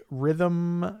book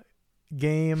rhythm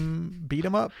game beat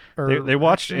 'em up. They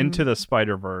watched Into the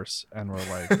Spider-Verse and were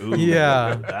like, ooh,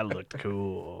 yeah, that looked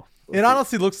cool. It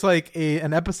honestly looks like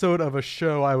an episode of a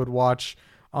show I would watch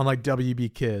on like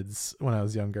WB Kids when I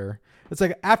was younger. It's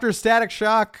like after Static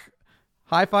Shock,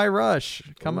 Hi-Fi Rush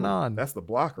coming on. That's the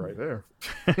block right there.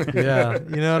 Yeah,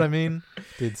 you know what I mean?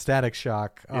 Dude, Static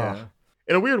Shock. Yeah. Oh.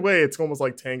 In a weird way, it's almost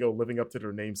like Tango living up to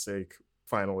their namesake,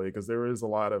 finally, because there is a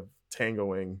lot of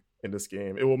tangoing in this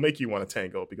game. It will make you want to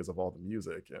tango because of all the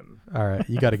music. And all right,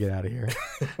 you got to get out of here.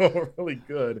 Really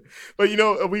good. But,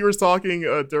 we were talking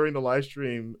during the live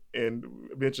stream and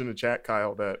mentioned in the chat,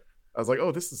 Kyle, that I was like,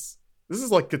 oh, this is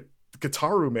like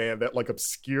Guitaru Man, that like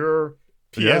obscure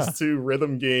PS2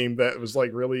 rhythm game that was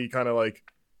like really kind of like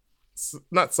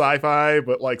not sci-fi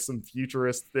but like some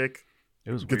futuristic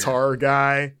guitar weird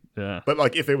guy. Yeah, but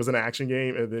like if it was an action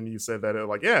game, and then you said that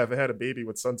if it had a baby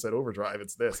with Sunset Overdrive,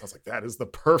 it's this. I was like, that is the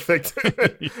perfect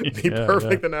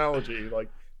perfect analogy. Like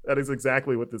that is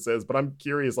exactly what this is. But I'm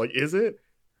curious, like, is it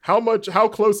how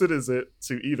close is it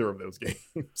to either of those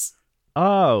games?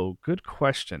 Oh, good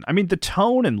question. I mean, the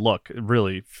tone and look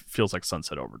really feels like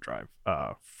Sunset Overdrive,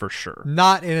 for sure.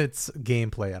 Not in its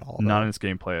gameplay at all. Not in its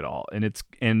gameplay at all, and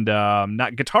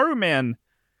not Guitaru Man,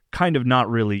 kind of not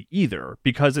really either,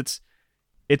 because it's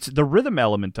the rhythm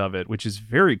element of it, which is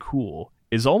very cool,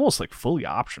 is almost like fully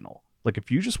optional. Like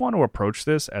if you just want to approach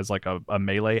this as like a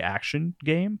melee action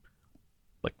game,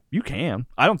 like you can.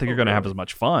 I don't think you're going to have as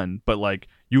much fun, but like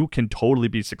you can totally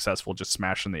be successful just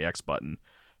smashing the X button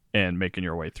and making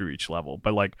your way through each level.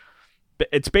 But like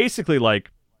it's basically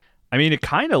like I mean, it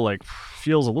kind of like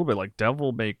feels a little bit like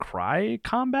Devil May Cry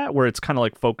combat, where it's kind of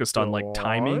like focused on like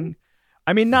timing.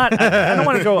 I mean, I don't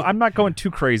want to go. I'm not going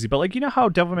too crazy, but like, you know how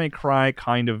Devil May Cry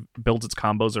kind of builds its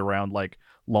combos around like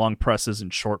long presses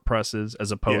and short presses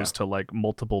as opposed to like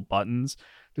multiple buttons.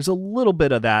 There's a little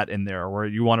bit of that in there where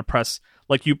you want to press,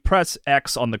 like you press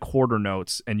X on the quarter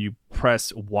notes and you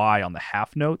press Y on the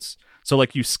half notes. So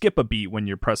like you skip a beat when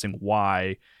you're pressing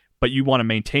Y, but you want to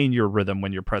maintain your rhythm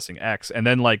when you're pressing X. And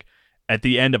then like at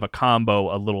the end of a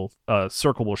combo, a little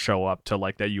circle will show up to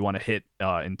like that you want to hit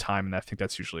in time. And I think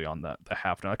that's usually on the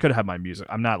half note. I could have my music.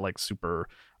 I'm not like super,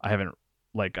 I haven't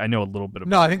like, I know a little bit about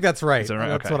No, I think that's right. That right?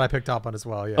 That's okay. what I picked up on as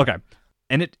well. Yeah. Okay.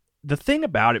 And the thing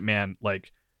about it, man,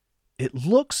 like it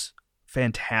looks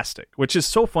fantastic, which is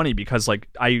so funny because like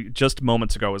I just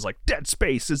moments ago was like Dead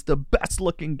Space is the best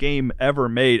looking game ever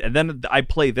made, and then I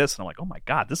play this and I'm like, oh my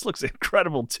god, this looks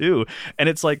incredible too. And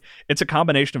it's like it's a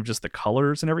combination of just the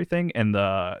colors and everything, and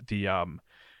the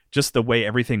just the way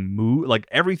everything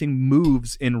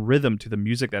moves in rhythm to the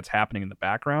music that's happening in the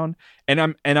background. And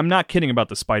I'm not kidding about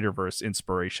the Spider-Verse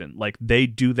inspiration. Like they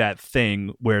do that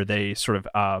thing where they sort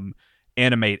of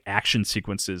animate action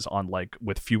sequences on like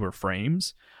with fewer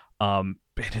frames. And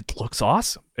it looks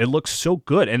awesome. It looks so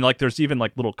good. And like there's even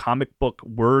like little comic book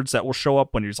words that will show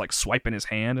up when he's like swiping his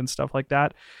hand and stuff like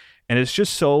that. And it's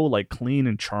just so like clean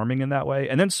and charming in that way.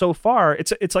 And then so far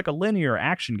it's like a linear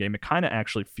action game. It kind of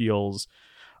actually feels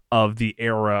of the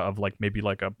era of like maybe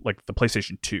like the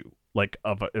PlayStation 2, like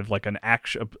of like an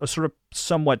action, a sort of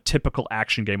somewhat typical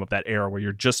action game of that era where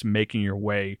you're just making your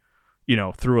way, you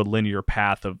know, through a linear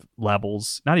path of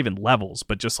levels, not even levels,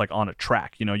 but just like on a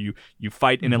track. You know, you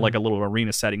fight in like a little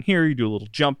arena setting here, you do a little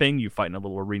jumping, you fight in a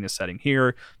little arena setting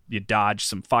here, you dodge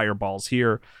some fireballs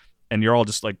here, and you're all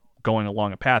just like going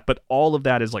along a path. But all of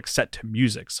that is like set to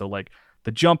music. So like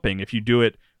the jumping, if you do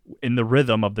it in the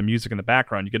rhythm of the music in the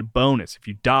background, you get a bonus. If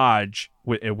you dodge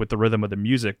with the rhythm of the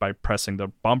music by pressing the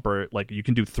bumper, like you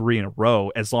can do 3 in a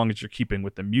row as long as you're keeping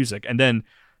with the music. And then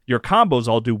your combos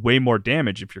all do way more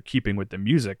damage if you're keeping with the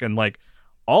music. And like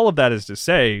all of that is to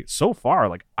say, so far,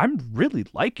 like I'm really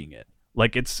liking it.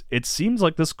 Like it seems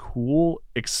like this cool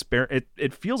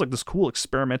it feels like this cool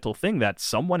experimental thing that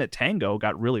someone at Tango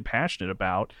got really passionate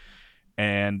about.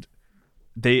 And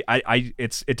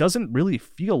it doesn't really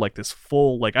feel like this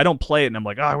full, like I don't play it and I'm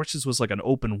like, I wish this was like an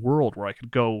open world where I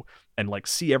could go and like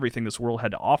see everything this world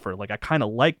had to offer. Like I kind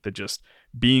of like the just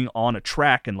being on a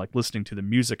track and like listening to the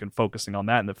music and focusing on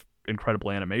that and the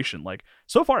incredible animation. Like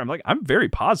so far I'm very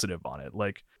positive on it.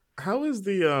 Like how is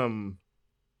the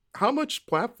how much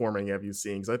platforming have you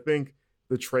seen? Because I think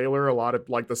the trailer, a lot of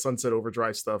like the Sunset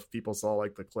Overdrive stuff, people saw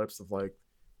like the clips of like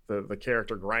the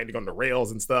character grinding on the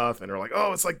rails and stuff, and they're like,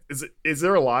 oh, it's like, is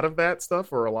there a lot of that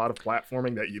stuff or a lot of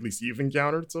platforming that at least you've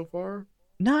encountered so far?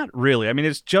 Not really. I mean,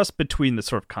 it's just between the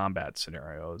sort of combat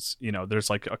scenarios. You know, there's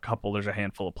like there's a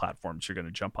handful of platforms you're going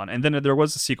to jump on. And then there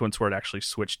was a sequence where it actually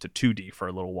switched to 2D for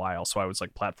a little while. So I was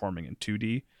like platforming in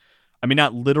 2D. I mean,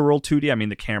 not literal 2D. I mean,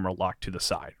 the camera locked to the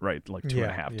side, right? Like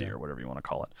 2.5D or whatever you want to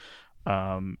call it.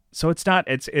 So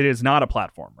it is not a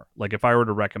platformer. Like if I were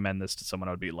to recommend this to someone,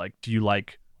 I would be like, do you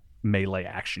like melee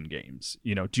action games?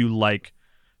 You know, do you like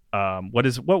what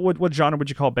genre would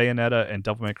you call Bayonetta and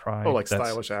Devil May Cry? Oh, like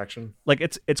stylish action. Like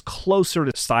it's closer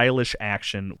to stylish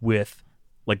action with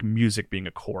like music being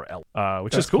a core element,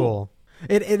 which is cool.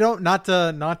 It don't not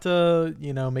to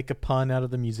you know make a pun out of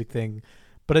the music thing,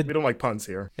 but we don't like puns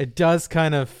here. It does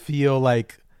kind of feel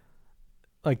like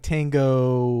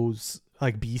Tango's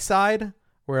like B-side,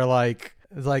 where like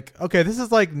it's like, okay, this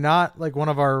is like not like one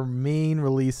of our main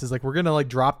releases. Like we're gonna like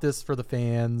drop this for the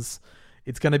fans.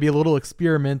 It's gonna be a little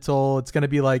experimental. It's gonna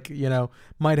be like, you know,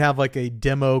 might have like a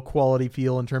demo quality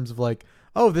feel in terms of like,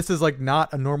 oh, this is like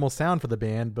not a normal sound for the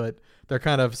band, but they're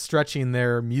kind of stretching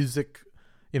their music,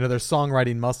 you know, their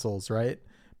songwriting muscles, right?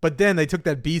 But then they took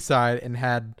that B-side and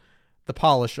had the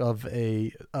polish of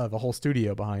a whole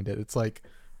studio behind it. It's like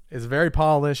it's very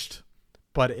polished,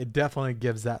 but it definitely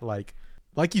gives that like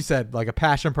you said, like a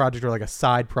passion project or like a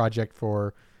side project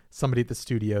for somebody at the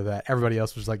studio that everybody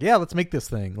else was like, yeah, let's make this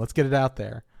thing. Let's get it out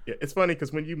there. Yeah, it's funny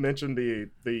because when you mentioned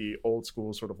the old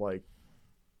school sort of like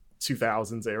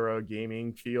 2000s era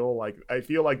gaming feel, like I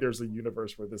feel like there's a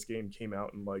universe where this game came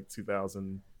out in like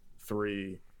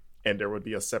 2003 and there would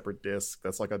be a separate disc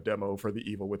that's like a demo for the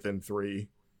Evil Within 3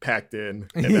 packed in,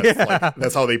 and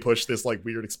that's how they push this like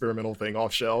weird experimental thing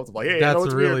off shelves. Like, hey, that's I know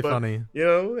it's really weird, but, funny. you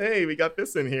know, hey, we got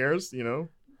this in here, you know.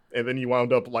 and then you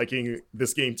wound up liking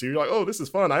this game too. You're like, oh, this is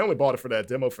fun. I only bought it for that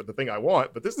demo for the thing I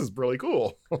want, but this is really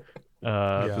cool.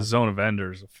 The Zone of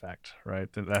Enders effect,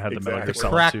 right? That had the Metal Gear Exactly.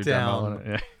 Solid 2 demo in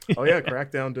it. Yeah. Oh yeah,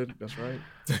 Crackdown did. That's right.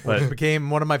 But it became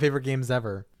one of my favorite games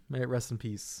ever. May it rest in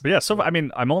peace. But yeah, so I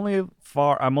mean, I'm only a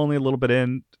little bit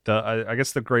in. I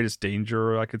guess the greatest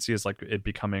danger I could see is like it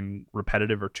becoming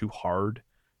repetitive or too hard.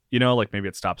 You know, like maybe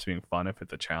it stops being fun if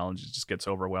it's a challenge. It just gets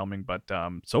overwhelming. But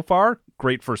so far,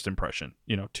 great first impression.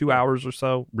 You know, 2 hours or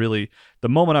so. Really, the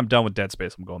moment I'm done with Dead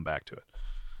Space, I'm going back to it.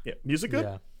 Yeah, music good.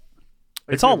 Yeah.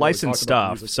 It's all licensed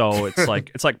stuff, so it's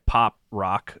like pop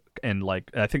rock, and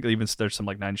like I think even there's some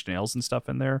like Nine Inch Nails and stuff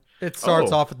in there. It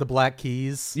starts off with the Black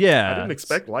Keys. Yeah, I didn't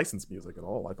expect licensed music at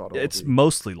all. I thought it's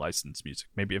mostly licensed music,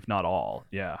 maybe if not all.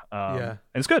 Yeah, Yeah. and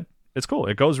it's good. It's cool.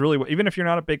 It goes really well. Even if you're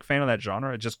not a big fan of that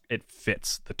genre, it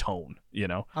fits the tone. You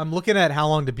know. I'm looking at how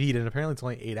long to beat, and apparently it's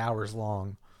only 8 hours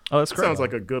long. Oh, that's great. Sounds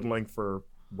like a good length for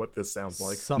what this sounds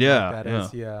like. Something like that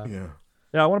is. Yeah.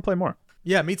 Yeah, I want to play more.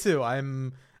 Yeah, me too.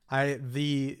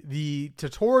 The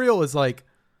tutorial is like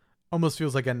almost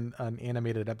feels like an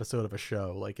animated episode of a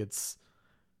show. Like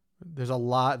there's a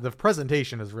lot. The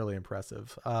presentation is really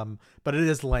impressive. But it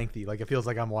is lengthy. Like it feels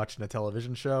like I'm watching a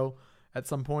television show at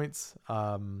some points.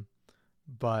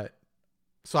 But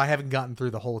so I haven't gotten through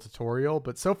the whole tutorial,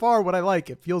 but so far what I like,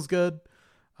 it feels good.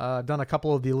 I've done a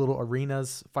couple of the little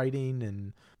arenas fighting,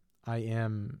 and I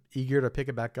am eager to pick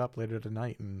it back up later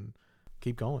tonight and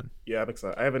keep going. Yeah, I'm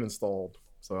excited. I haven't installed,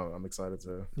 so I'm excited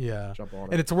to jump on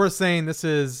it. And it's worth saying this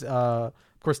is, of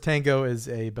course, Tango is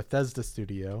a Bethesda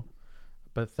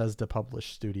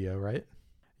published studio, right?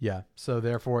 Yeah. So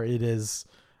therefore it is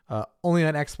only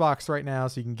on Xbox right now,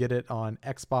 so you can get it on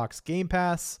Xbox Game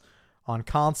Pass, on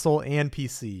console and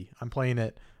PC. I'm playing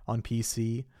it on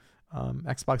PC,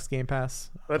 Xbox Game Pass.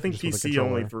 I think PC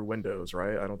only through Windows,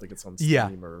 right? I don't think it's on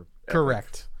Steam or Epic.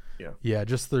 Correct. Yeah. Yeah,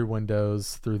 just through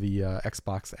Windows, through the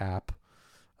Xbox app.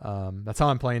 That's how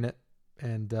I'm playing it,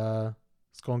 and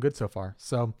it's going good so far.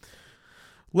 So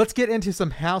let's get into some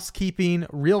housekeeping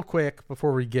real quick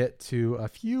before we get to a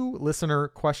few listener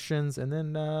questions, and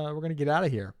then we're going to get out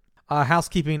of here.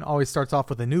 Housekeeping always starts off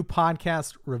with a new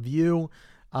podcast review.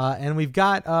 And we've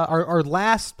got our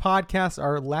last podcast,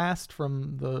 our last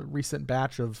from the recent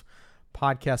batch of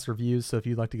podcast reviews. So if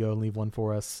you'd like to go and leave one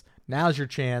for us, now's your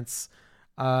chance.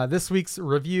 This week's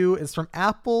review is from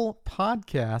Apple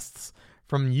Podcasts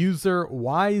from user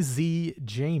YZ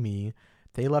Jamie.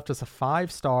 They left us 5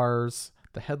 stars.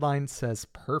 The headline says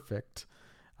perfect.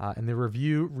 And the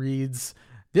review reads,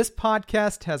 "This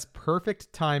podcast has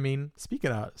perfect timing."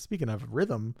 Speaking of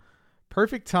rhythm,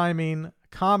 perfect timing,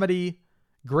 comedy,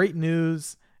 great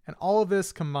news, and all of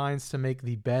this combines to make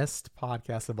the best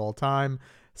podcast of all time.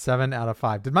 7 out of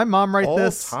 5. Did my mom write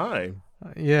this? All time.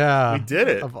 Yeah. We did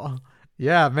it.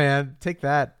 Yeah, man. Take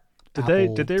that. Did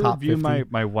they review 50.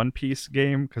 my One Piece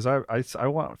game? Because I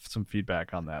want some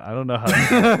feedback on that. I don't know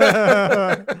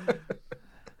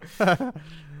how.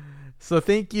 So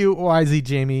thank you, YZ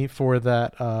Jamie, for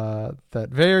that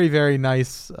very, very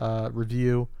nice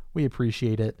review. We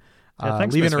appreciate it.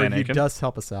 Thanks, leaving Ms. a Van review Aken. does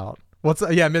help us out.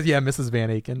 Mrs. Van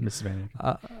Aken. Mrs. Van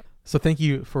Aken. So thank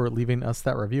you for leaving us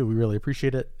that review. We really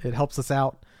appreciate it. It helps us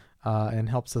out and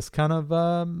helps us kind of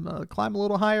climb a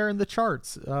little higher in the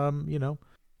charts. I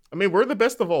mean, we're the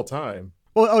best of all time.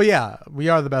 Well, oh yeah, we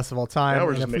are the best of all time. Now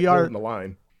we're just holding the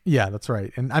line. Yeah, that's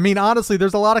right. And I mean, honestly,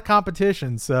 there's a lot of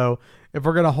competition. So if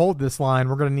we're going to hold this line,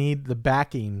 we're going to need the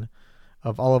backing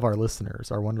of all of our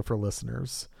listeners, our wonderful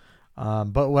listeners.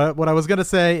 But what I was going to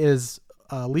say is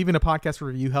leaving a podcast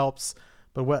review helps.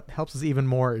 But what helps us even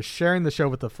more is sharing the show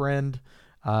with a friend.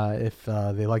 If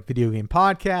they like video game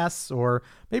podcasts, or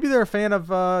maybe they're a fan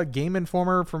of Game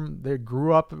Informer they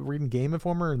grew up reading Game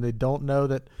Informer and they don't know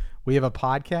that we have a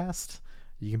podcast.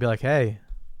 You can be like, hey,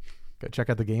 go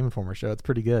check out the Game Informer show. It's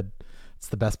pretty good. It's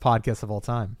the best podcast of all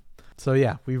time. So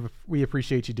yeah, we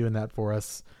appreciate you doing that for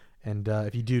us. And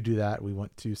if you do that, we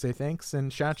want to say thanks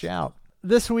and shout you out.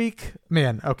 This week,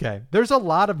 man, okay, there's a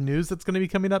lot of news that's going to be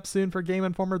coming up soon for Game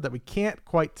Informer that we can't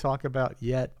quite talk about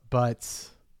yet, but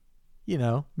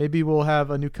maybe we'll have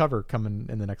a new cover coming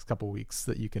in the next couple weeks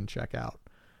that you can check out.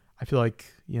 I feel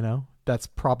like, that's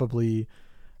probably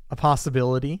a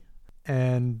possibility,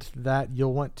 and that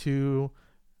you'll want to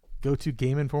go to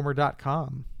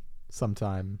GameInformer.com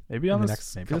sometime. Maybe on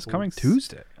this coming weeks.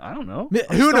 Tuesday. I don't know.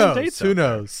 Who knows? Who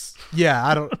knows? Yeah,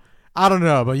 I don't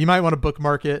know, but you might want to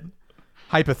bookmark it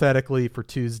hypothetically for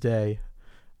Tuesday.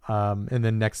 And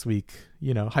then next week,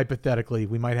 hypothetically,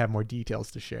 we might have more details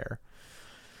to share.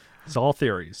 It's all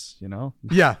theories,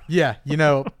 Yeah.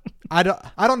 I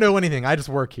don't know anything. I just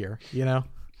work here,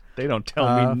 They don't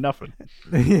tell me nothing.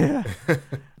 Yeah.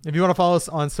 If you want to follow us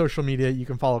on social media, you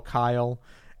can follow Kyle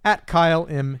at Kyle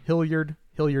M. Hilliard.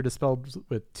 Hilliard is spelled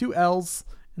with 2 L's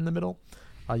in the middle.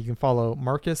 You can follow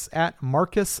Marcus at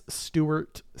Marcus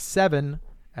Stewart 7,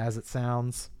 as it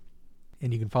sounds.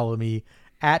 And you can follow me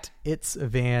at It's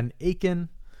Van Aken.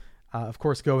 Of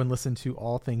course, go and listen to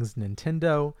All Things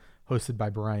Nintendo, hosted by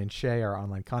Brian Shea, our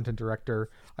online content director.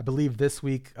 I believe this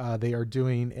week they are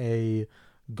doing a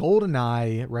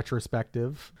GoldenEye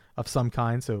retrospective of some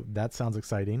kind, so that sounds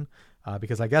exciting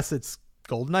because I guess it's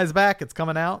GoldenEye's back. It's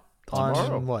coming out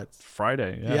tomorrow. On what?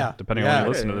 Friday, yeah. Depending on when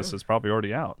you listen to this, it's probably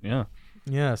already out, yeah.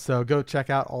 Yeah, so go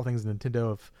check out All Things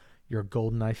Nintendo if you're a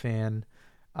GoldenEye fan.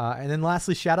 And then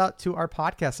lastly, shout out to our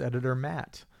podcast editor,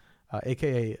 Matt,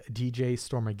 a.k.a. DJ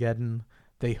Stormageddon.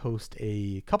 They host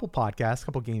a couple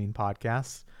gaming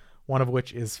podcasts, one of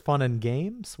which is Fun and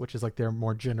Games, which is like their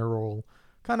more general,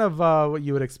 kind of what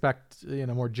you would expect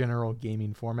in a more general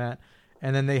gaming format.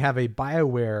 And then they have a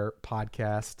BioWare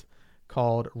podcast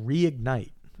called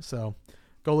Reignite. So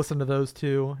go listen to those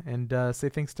two and say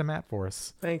thanks to Matt for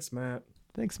us. Thanks, Matt.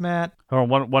 Thanks, Matt. Oh,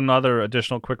 one other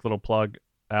additional quick little plug,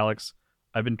 Alex.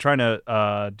 I've been trying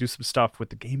to do some stuff with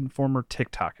the Game Informer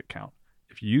TikTok account.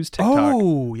 If you use TikTok,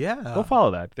 go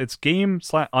follow that. It's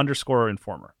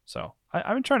game_informer. So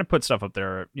I've been trying to put stuff up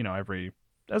there,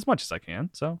 as much as I can.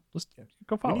 So let's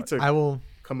go follow it. I will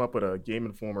come up with a Game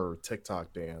Informer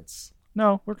TikTok dance.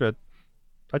 No, we're good.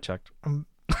 I checked.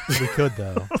 We could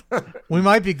though. We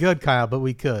might be good, Kyle, but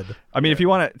we could. I mean, if you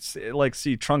want to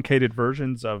see truncated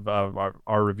versions of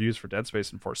our reviews for Dead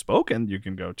Space and Forspoken, you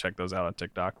can go check those out on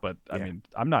TikTok. But I mean,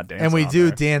 I'm not dancing. And we do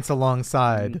there. dance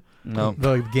alongside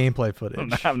the gameplay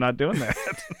footage. I'm not doing that.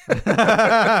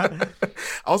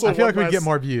 Also, I feel like we get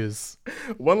more views.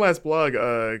 One last plug.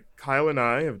 Kyle and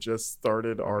I have just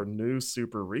started our new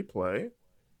Super Replay.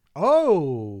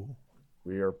 Oh,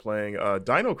 we are playing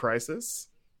Dino Crisis.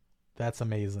 That's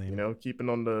amazing. Keeping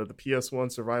on the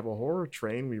PS1 survival horror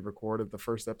train, we recorded the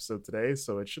first episode today,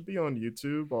 so it should be on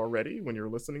YouTube already when you're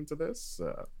listening to this.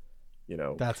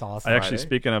 That's awesome.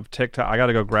 Speaking of TikTok, I got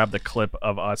to go grab the clip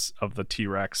of the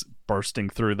T-Rex bursting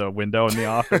through the window in the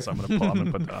office. I'm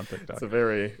gonna put that on TikTok. It's a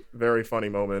very, very funny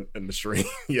moment in the stream.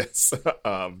 Yes.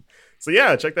 So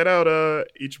yeah, check that out.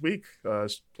 Each week,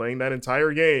 playing that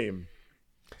entire game.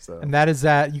 So. And that is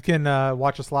that. You can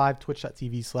watch us live,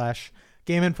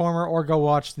 twitch.tv/Game Informer, or go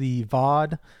watch the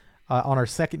VOD on our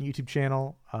second YouTube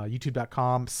channel,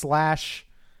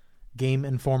 youtube.com/Game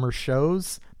Informer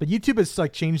shows. But YouTube has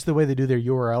changed the way they do their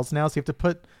URLs now, so you have to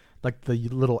put the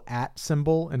little @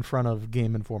 symbol in front of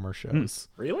Game Informer shows.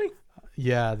 Really?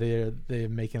 Yeah, they're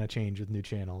making a change with new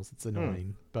channels. It's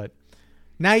annoying, but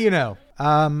now you know.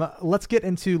 Let's get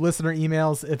into listener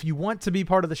emails. If you want to be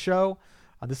part of the show,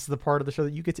 this is the part of the show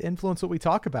that you get to influence what we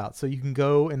talk about. So you can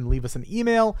go and leave us an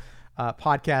email.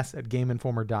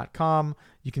 podcast@gameinformer.com.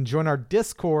 You can join our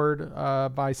Discord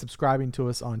by subscribing to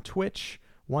us on Twitch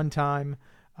one time,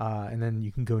 and then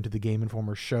you can go into the Game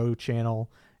Informer show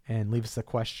channel and leave us a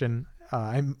question.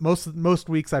 Most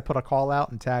weeks I put a call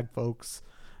out and tag folks,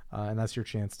 and that's your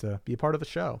chance to be a part of the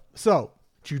show. So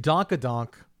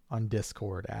Judonkadonk on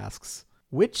Discord asks,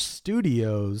 which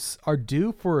studios are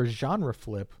due for a genre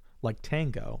flip like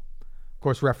Tango? Of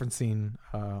course, referencing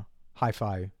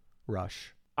Hi-Fi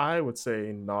Rush. I would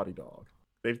say Naughty Dog.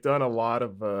 They've done a lot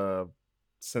of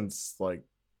since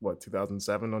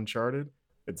 2007 Uncharted.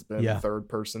 It's been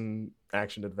third-person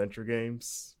action-adventure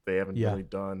games. They haven't really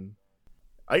done,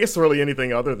 I guess, really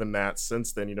anything other than that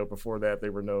since then. Before that, they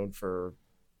were known for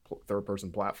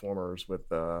third-person platformers with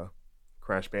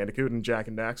Crash Bandicoot and Jak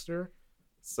and Daxter.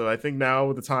 So I think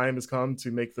now the time has come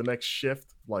to make the next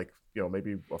shift,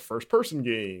 maybe a first-person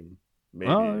game,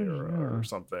 or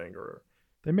something, or...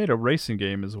 They made a racing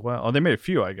game as well. Oh, they made a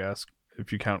few, I guess,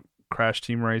 if you count Crash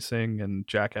Team Racing and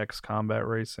Jak X Combat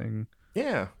Racing.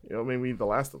 Yeah, we The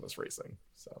Last of Us Racing.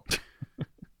 So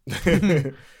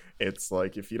it's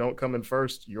if you don't come in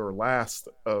first, you're last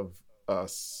of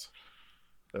us.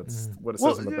 That's what it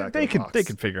says in the back of the box. They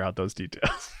can figure out those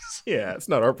details. Yeah, it's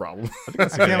not our problem. I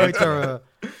can't wait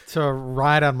to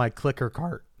ride on my clicker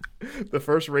cart. The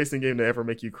first racing game to ever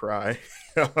make you cry.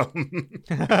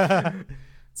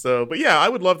 So, but yeah, I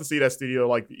would love to see that studio.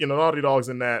 Naughty Dog's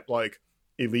in that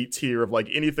elite tier of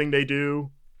anything they do,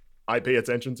 I pay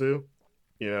attention to,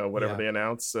 whatever they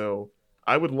announce. So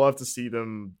I would love to see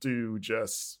them do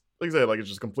just, like I said, it's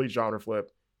just complete genre flip.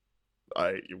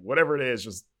 Whatever it is,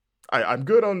 just I'm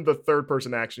good on the third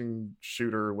person action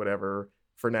shooter, whatever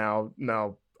for now.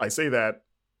 Now I say that,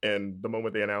 and the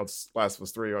moment they announced Last of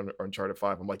Us 3 on Uncharted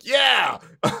 5, I'm like, yeah!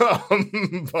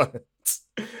 But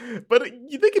But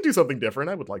they could do something different.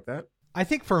 I would like that. I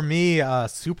think for me,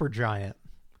 Supergiant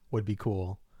would be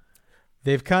cool.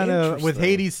 They've kind of, with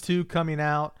Hades 2 coming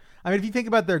out. I mean, if you think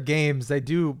about their games, they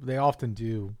often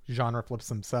do genre flips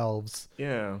themselves.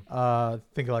 Yeah.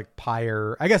 Think of like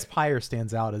Pyre. I guess Pyre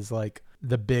stands out as like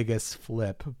the biggest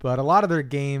flip, but a lot of their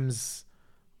games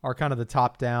are kind of the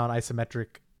top-down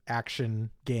isometric action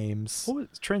games. What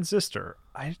was Transistor?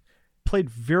 I played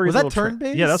very was little. Was that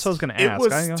turn-based? Yeah, that's what I was going to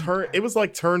ask. It was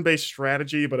like turn-based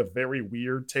strategy, but a very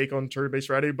weird take on turn-based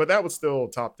strategy. But that was still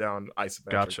top-down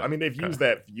isometric. Gotcha. I mean, they've used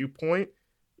that viewpoint,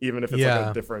 even if it's like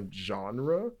a different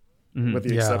genre, with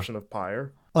the exception of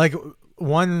Pyre. Like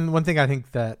one thing I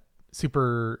think that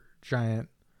Supergiant,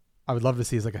 I would love to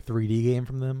see is like a 3D game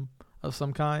from them of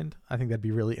some kind. I think that'd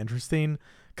be really interesting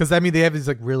because I mean they have these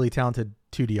like really talented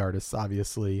 2D artists,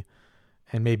 obviously,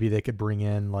 and maybe they could bring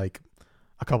in like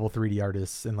a couple 3D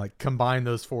artists and like combine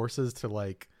those forces to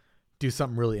like do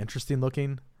something really interesting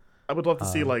looking. I would love to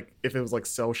see like if it was like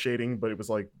cell shading, but it was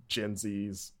like Gen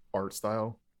Z's art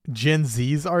style. Gen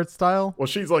Z's art style? Well,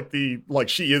 she's like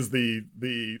she is the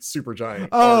Supergiant.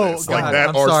 Oh, artist. God, like that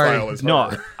I'm art sorry. style is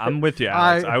No, her. I'm with you,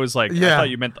 Alex. I was like, I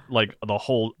thought you meant like the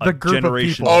whole group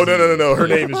generation. of people. Oh no! Her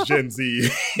name is Gen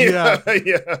Z. Yeah.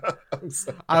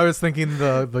 I was thinking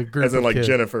the group as in of like kids.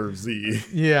 Jennifer Z.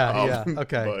 Yeah.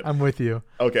 Okay, but, I'm with you.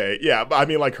 Okay, yeah, but I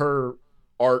mean like her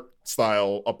art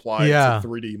style applied to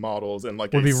 3D models in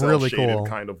like would a be really cel-shaded cool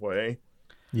kind of way.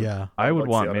 Yeah, I would like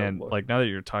want, see how that man, would look. like now that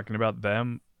you're talking about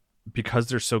them, because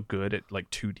they're so good at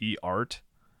like 2D art,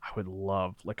 I would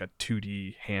love like a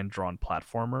 2D hand-drawn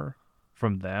platformer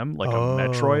from them, like a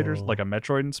Metroid or like a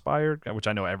Metroid inspired, which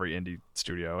I know every indie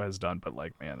studio has done, but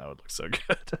like, man, that would look so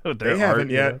good. They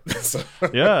haven't yet. So.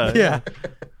 Yeah.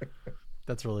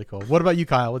 That's really cool. What about you,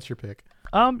 Kyle? What's your pick?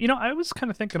 I was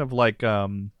kind of thinking of like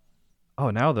now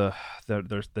the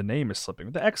name is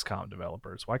slipping. The XCOM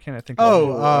developers. Why can't I think of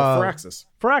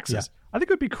Firaxis. Yeah. I think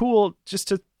it would be cool just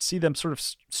to see them sort of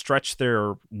stretch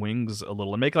their wings a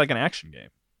little and make like an action game.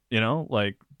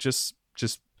 Like just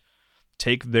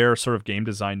take their sort of game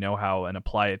design know-how and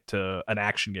apply it to an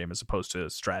action game as opposed to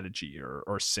strategy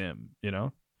or sim.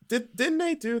 Didn't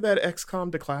they do that XCOM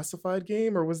Declassified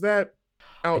game, or was that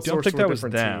outsourced I don't think to that a was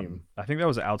different them. team? I think that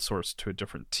was outsourced to a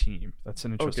different team. That's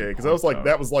an interesting. Okay, because point,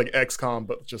 that was like XCOM,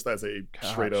 but just as a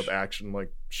straight up Gosh. action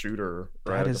like shooter.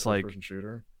 Right? That is like first-person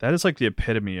shooter. That is like the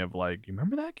epitome of like, you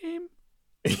remember that game?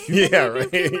 Yeah,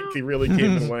 right. He really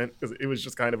came and went because it was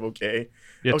just kind of okay.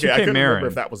 Yeah, okay, 2K I couldn't remember Marin.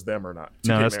 if that was them or not.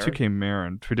 No, that's 2K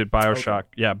Marin, who did Bioshock. Okay.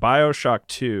 Yeah, Bioshock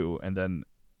 2, and then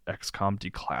XCOM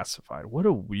Declassified. What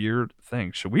a weird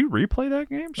thing. Should we replay that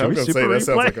game? Should I we was gonna say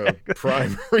super that replay? sounds like a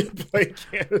prime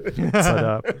replay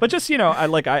candidate. But just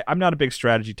I'm not a big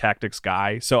strategy tactics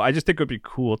guy, so I just think it would be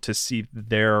cool to see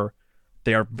they are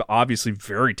obviously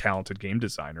very talented game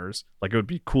designers. Like it would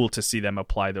be cool to see them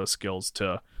apply those skills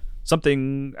to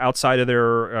something outside of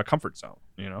their comfort zone.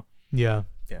 Yeah.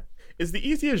 Is the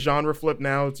easiest genre flip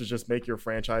now to just make your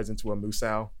franchise into a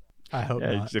Musou? I hope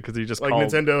not. Because you just like call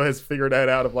Nintendo has figured that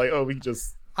out of like, we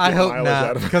just. I hope mileage not,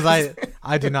 out of because it.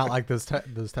 I do not like those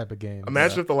type of games.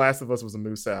 Imagine if The Last of Us was a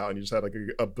Musou and you just had like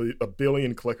a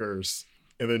billion clickers,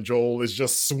 and then Joel is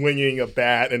just swinging a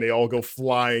bat and they all go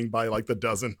flying by like the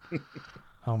dozen.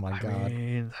 Oh my god! I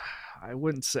mean, I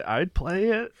wouldn't say I'd play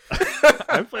it.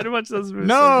 I played a bunch of those movies.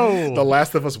 No, The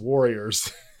Last of Us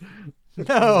Warriors.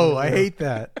 No, I hate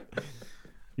that.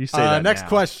 You say that next now,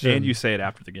 question. and you say it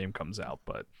after the game comes out.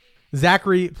 But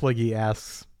Zachary Pliggy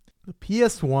asks, the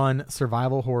PS1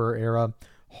 survival horror era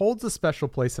holds a special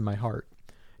place in my heart.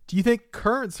 Do you think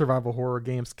current survival horror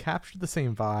games capture the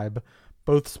same vibe,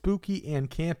 both spooky and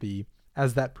campy,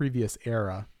 as that previous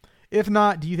era? If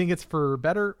not, do you think it's for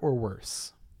better or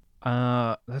worse?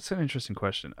 that's an interesting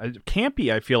question.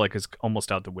 Campy, I feel like, is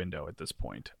almost out the window at this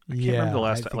point. I can't remember the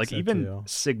last time. Like so even too.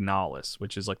 Signalis,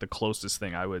 which is like the closest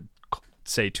thing I would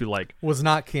say to like Was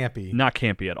not campy. not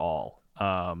campy at all.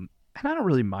 And I don't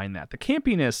really mind that. The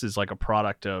campiness is like a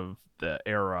product of the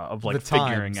era of like The times,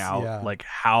 figuring out yeah. like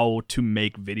how to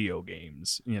make video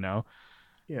games, Yeah.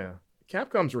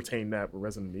 Capcom's retained that with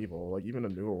Resident Evil. Like even the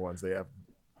newer ones, they have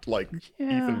like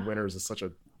Ethan Winters is such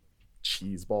a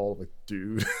cheeseball of a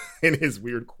dude in his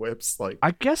weird quips. Like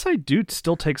I guess I do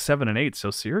still take 7 and 8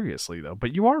 so seriously though,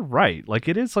 but you are right. Like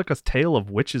it is like a tale of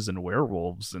witches and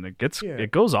werewolves, and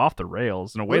it goes off the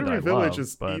rails in a way that I Village love.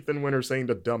 is But Ethan Winters saying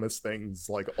the dumbest things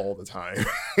like all the time.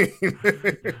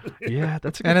 yeah,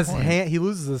 that's a good And his point. hand, he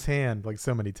loses his hand like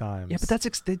so many times. Yeah, but that's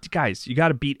guys. You got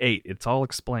to beat 8. It's all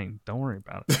explained. Don't worry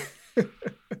about it.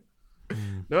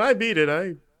 No, I beat it.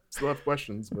 I still have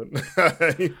questions, but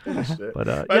I finished it. But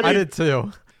I I did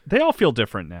too. They all feel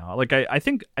different now. Like I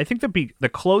think the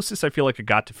closest I feel like it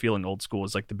got to feeling old school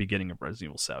was like the beginning of Resident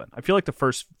Evil 7. I feel like the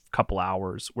first couple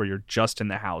hours where you're just in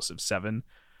the house of 7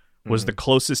 was the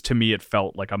closest to me it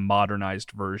felt like a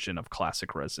modernized version of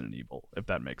classic Resident Evil, if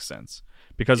that makes sense.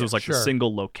 Because it was like a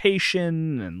single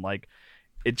location and like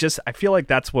it just, I feel like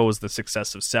that's what was the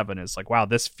success of 7 is like, wow,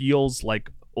 this feels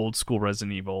like old school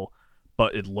Resident Evil,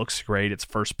 but it looks great. It's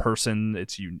first person.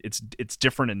 It's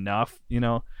different enough, you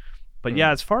know? But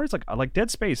yeah, as far as like Dead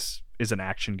Space is an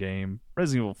action game.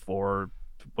 Resident Evil 4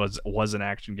 was an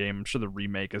action game. I'm sure the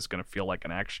remake is going to feel like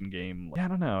an action game. Yeah, I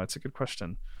don't know. It's a good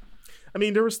question. I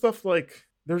mean, there was stuff like,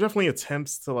 there were definitely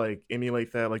attempts to like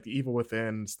emulate that, like the Evil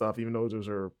Within stuff, even though those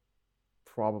are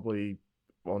probably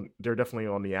they're definitely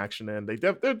on the action end.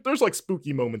 There's like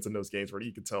spooky moments in those games where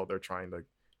you can tell they're trying to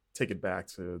take it back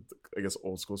to, I guess,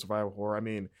 old school survival horror. I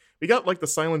mean, we got like the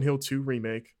Silent Hill 2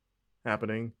 remake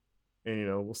happening. And, you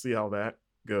know, we'll see how that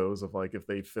goes of like if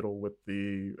they fiddle with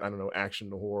the, I don't know,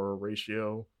 action to horror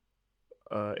ratio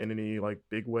in any like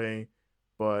big way.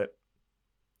 But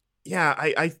yeah,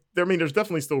 I mean, there's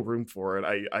definitely still room for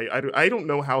it. I don't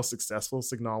know how successful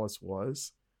Signalis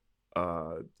was.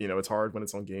 You know, it's hard when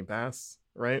it's on Game Pass,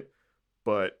 right?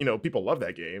 But, you know, people love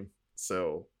that game.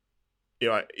 So, you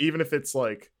know, even if it's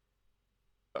like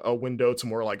a window to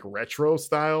more like retro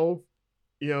style,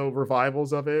 you know,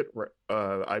 revivals of it,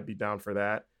 I'd be down for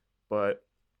that. But,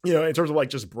 you know, in terms of like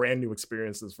just brand new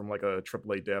experiences from like a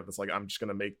AAA dev that's like, I'm just going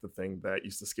to make the thing that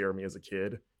used to scare me as a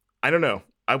kid. I don't know.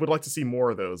 I would like to see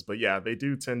more of those. But yeah, they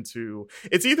do tend to,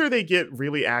 it's either they get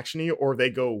really actiony or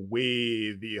they go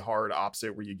way the hard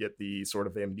opposite where you get the sort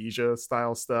of Amnesia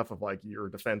style stuff of like you're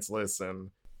defenseless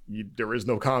and there is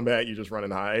no combat. You just run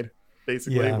and hide,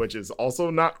 basically, which is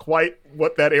also not quite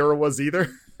what that era was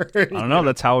either. I don't know.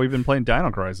 That's how we've been playing Dino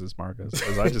Crisis, Marcus.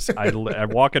 Because I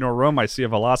walk into a room, I see a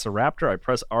Velociraptor, I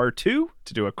press R2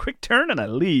 to do a quick turn, and I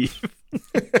leave.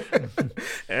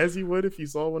 As you would if you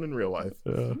saw one in real life.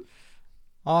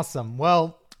 Awesome.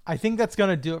 Well, I think that's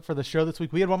going to do it for the show this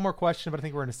week. We had one more question, but I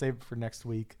think we're going to save it for next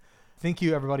week. Thank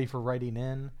you, everybody, for writing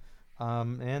in.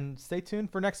 And stay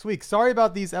tuned for next week. Sorry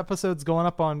about these episodes going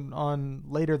up on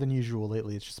later than usual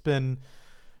lately. It's just been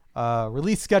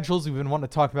release schedules. We've been wanting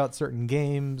to talk about certain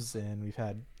games, and we've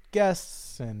had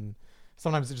guests, and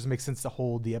sometimes it just makes sense to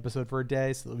hold the episode for a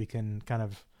day so that we can kind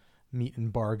of meet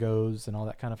embargoes and all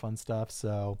that kind of fun stuff.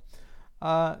 So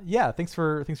yeah, thanks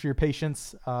for your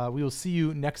patience. We will see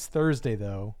you next Thursday,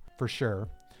 though, for sure.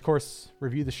 Of course,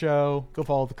 review the show, go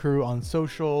follow the crew on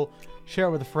social, share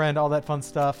it with a friend, all that fun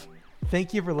stuff.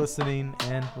 Thank you for listening,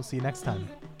 and we'll see you next time.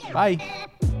 Bye.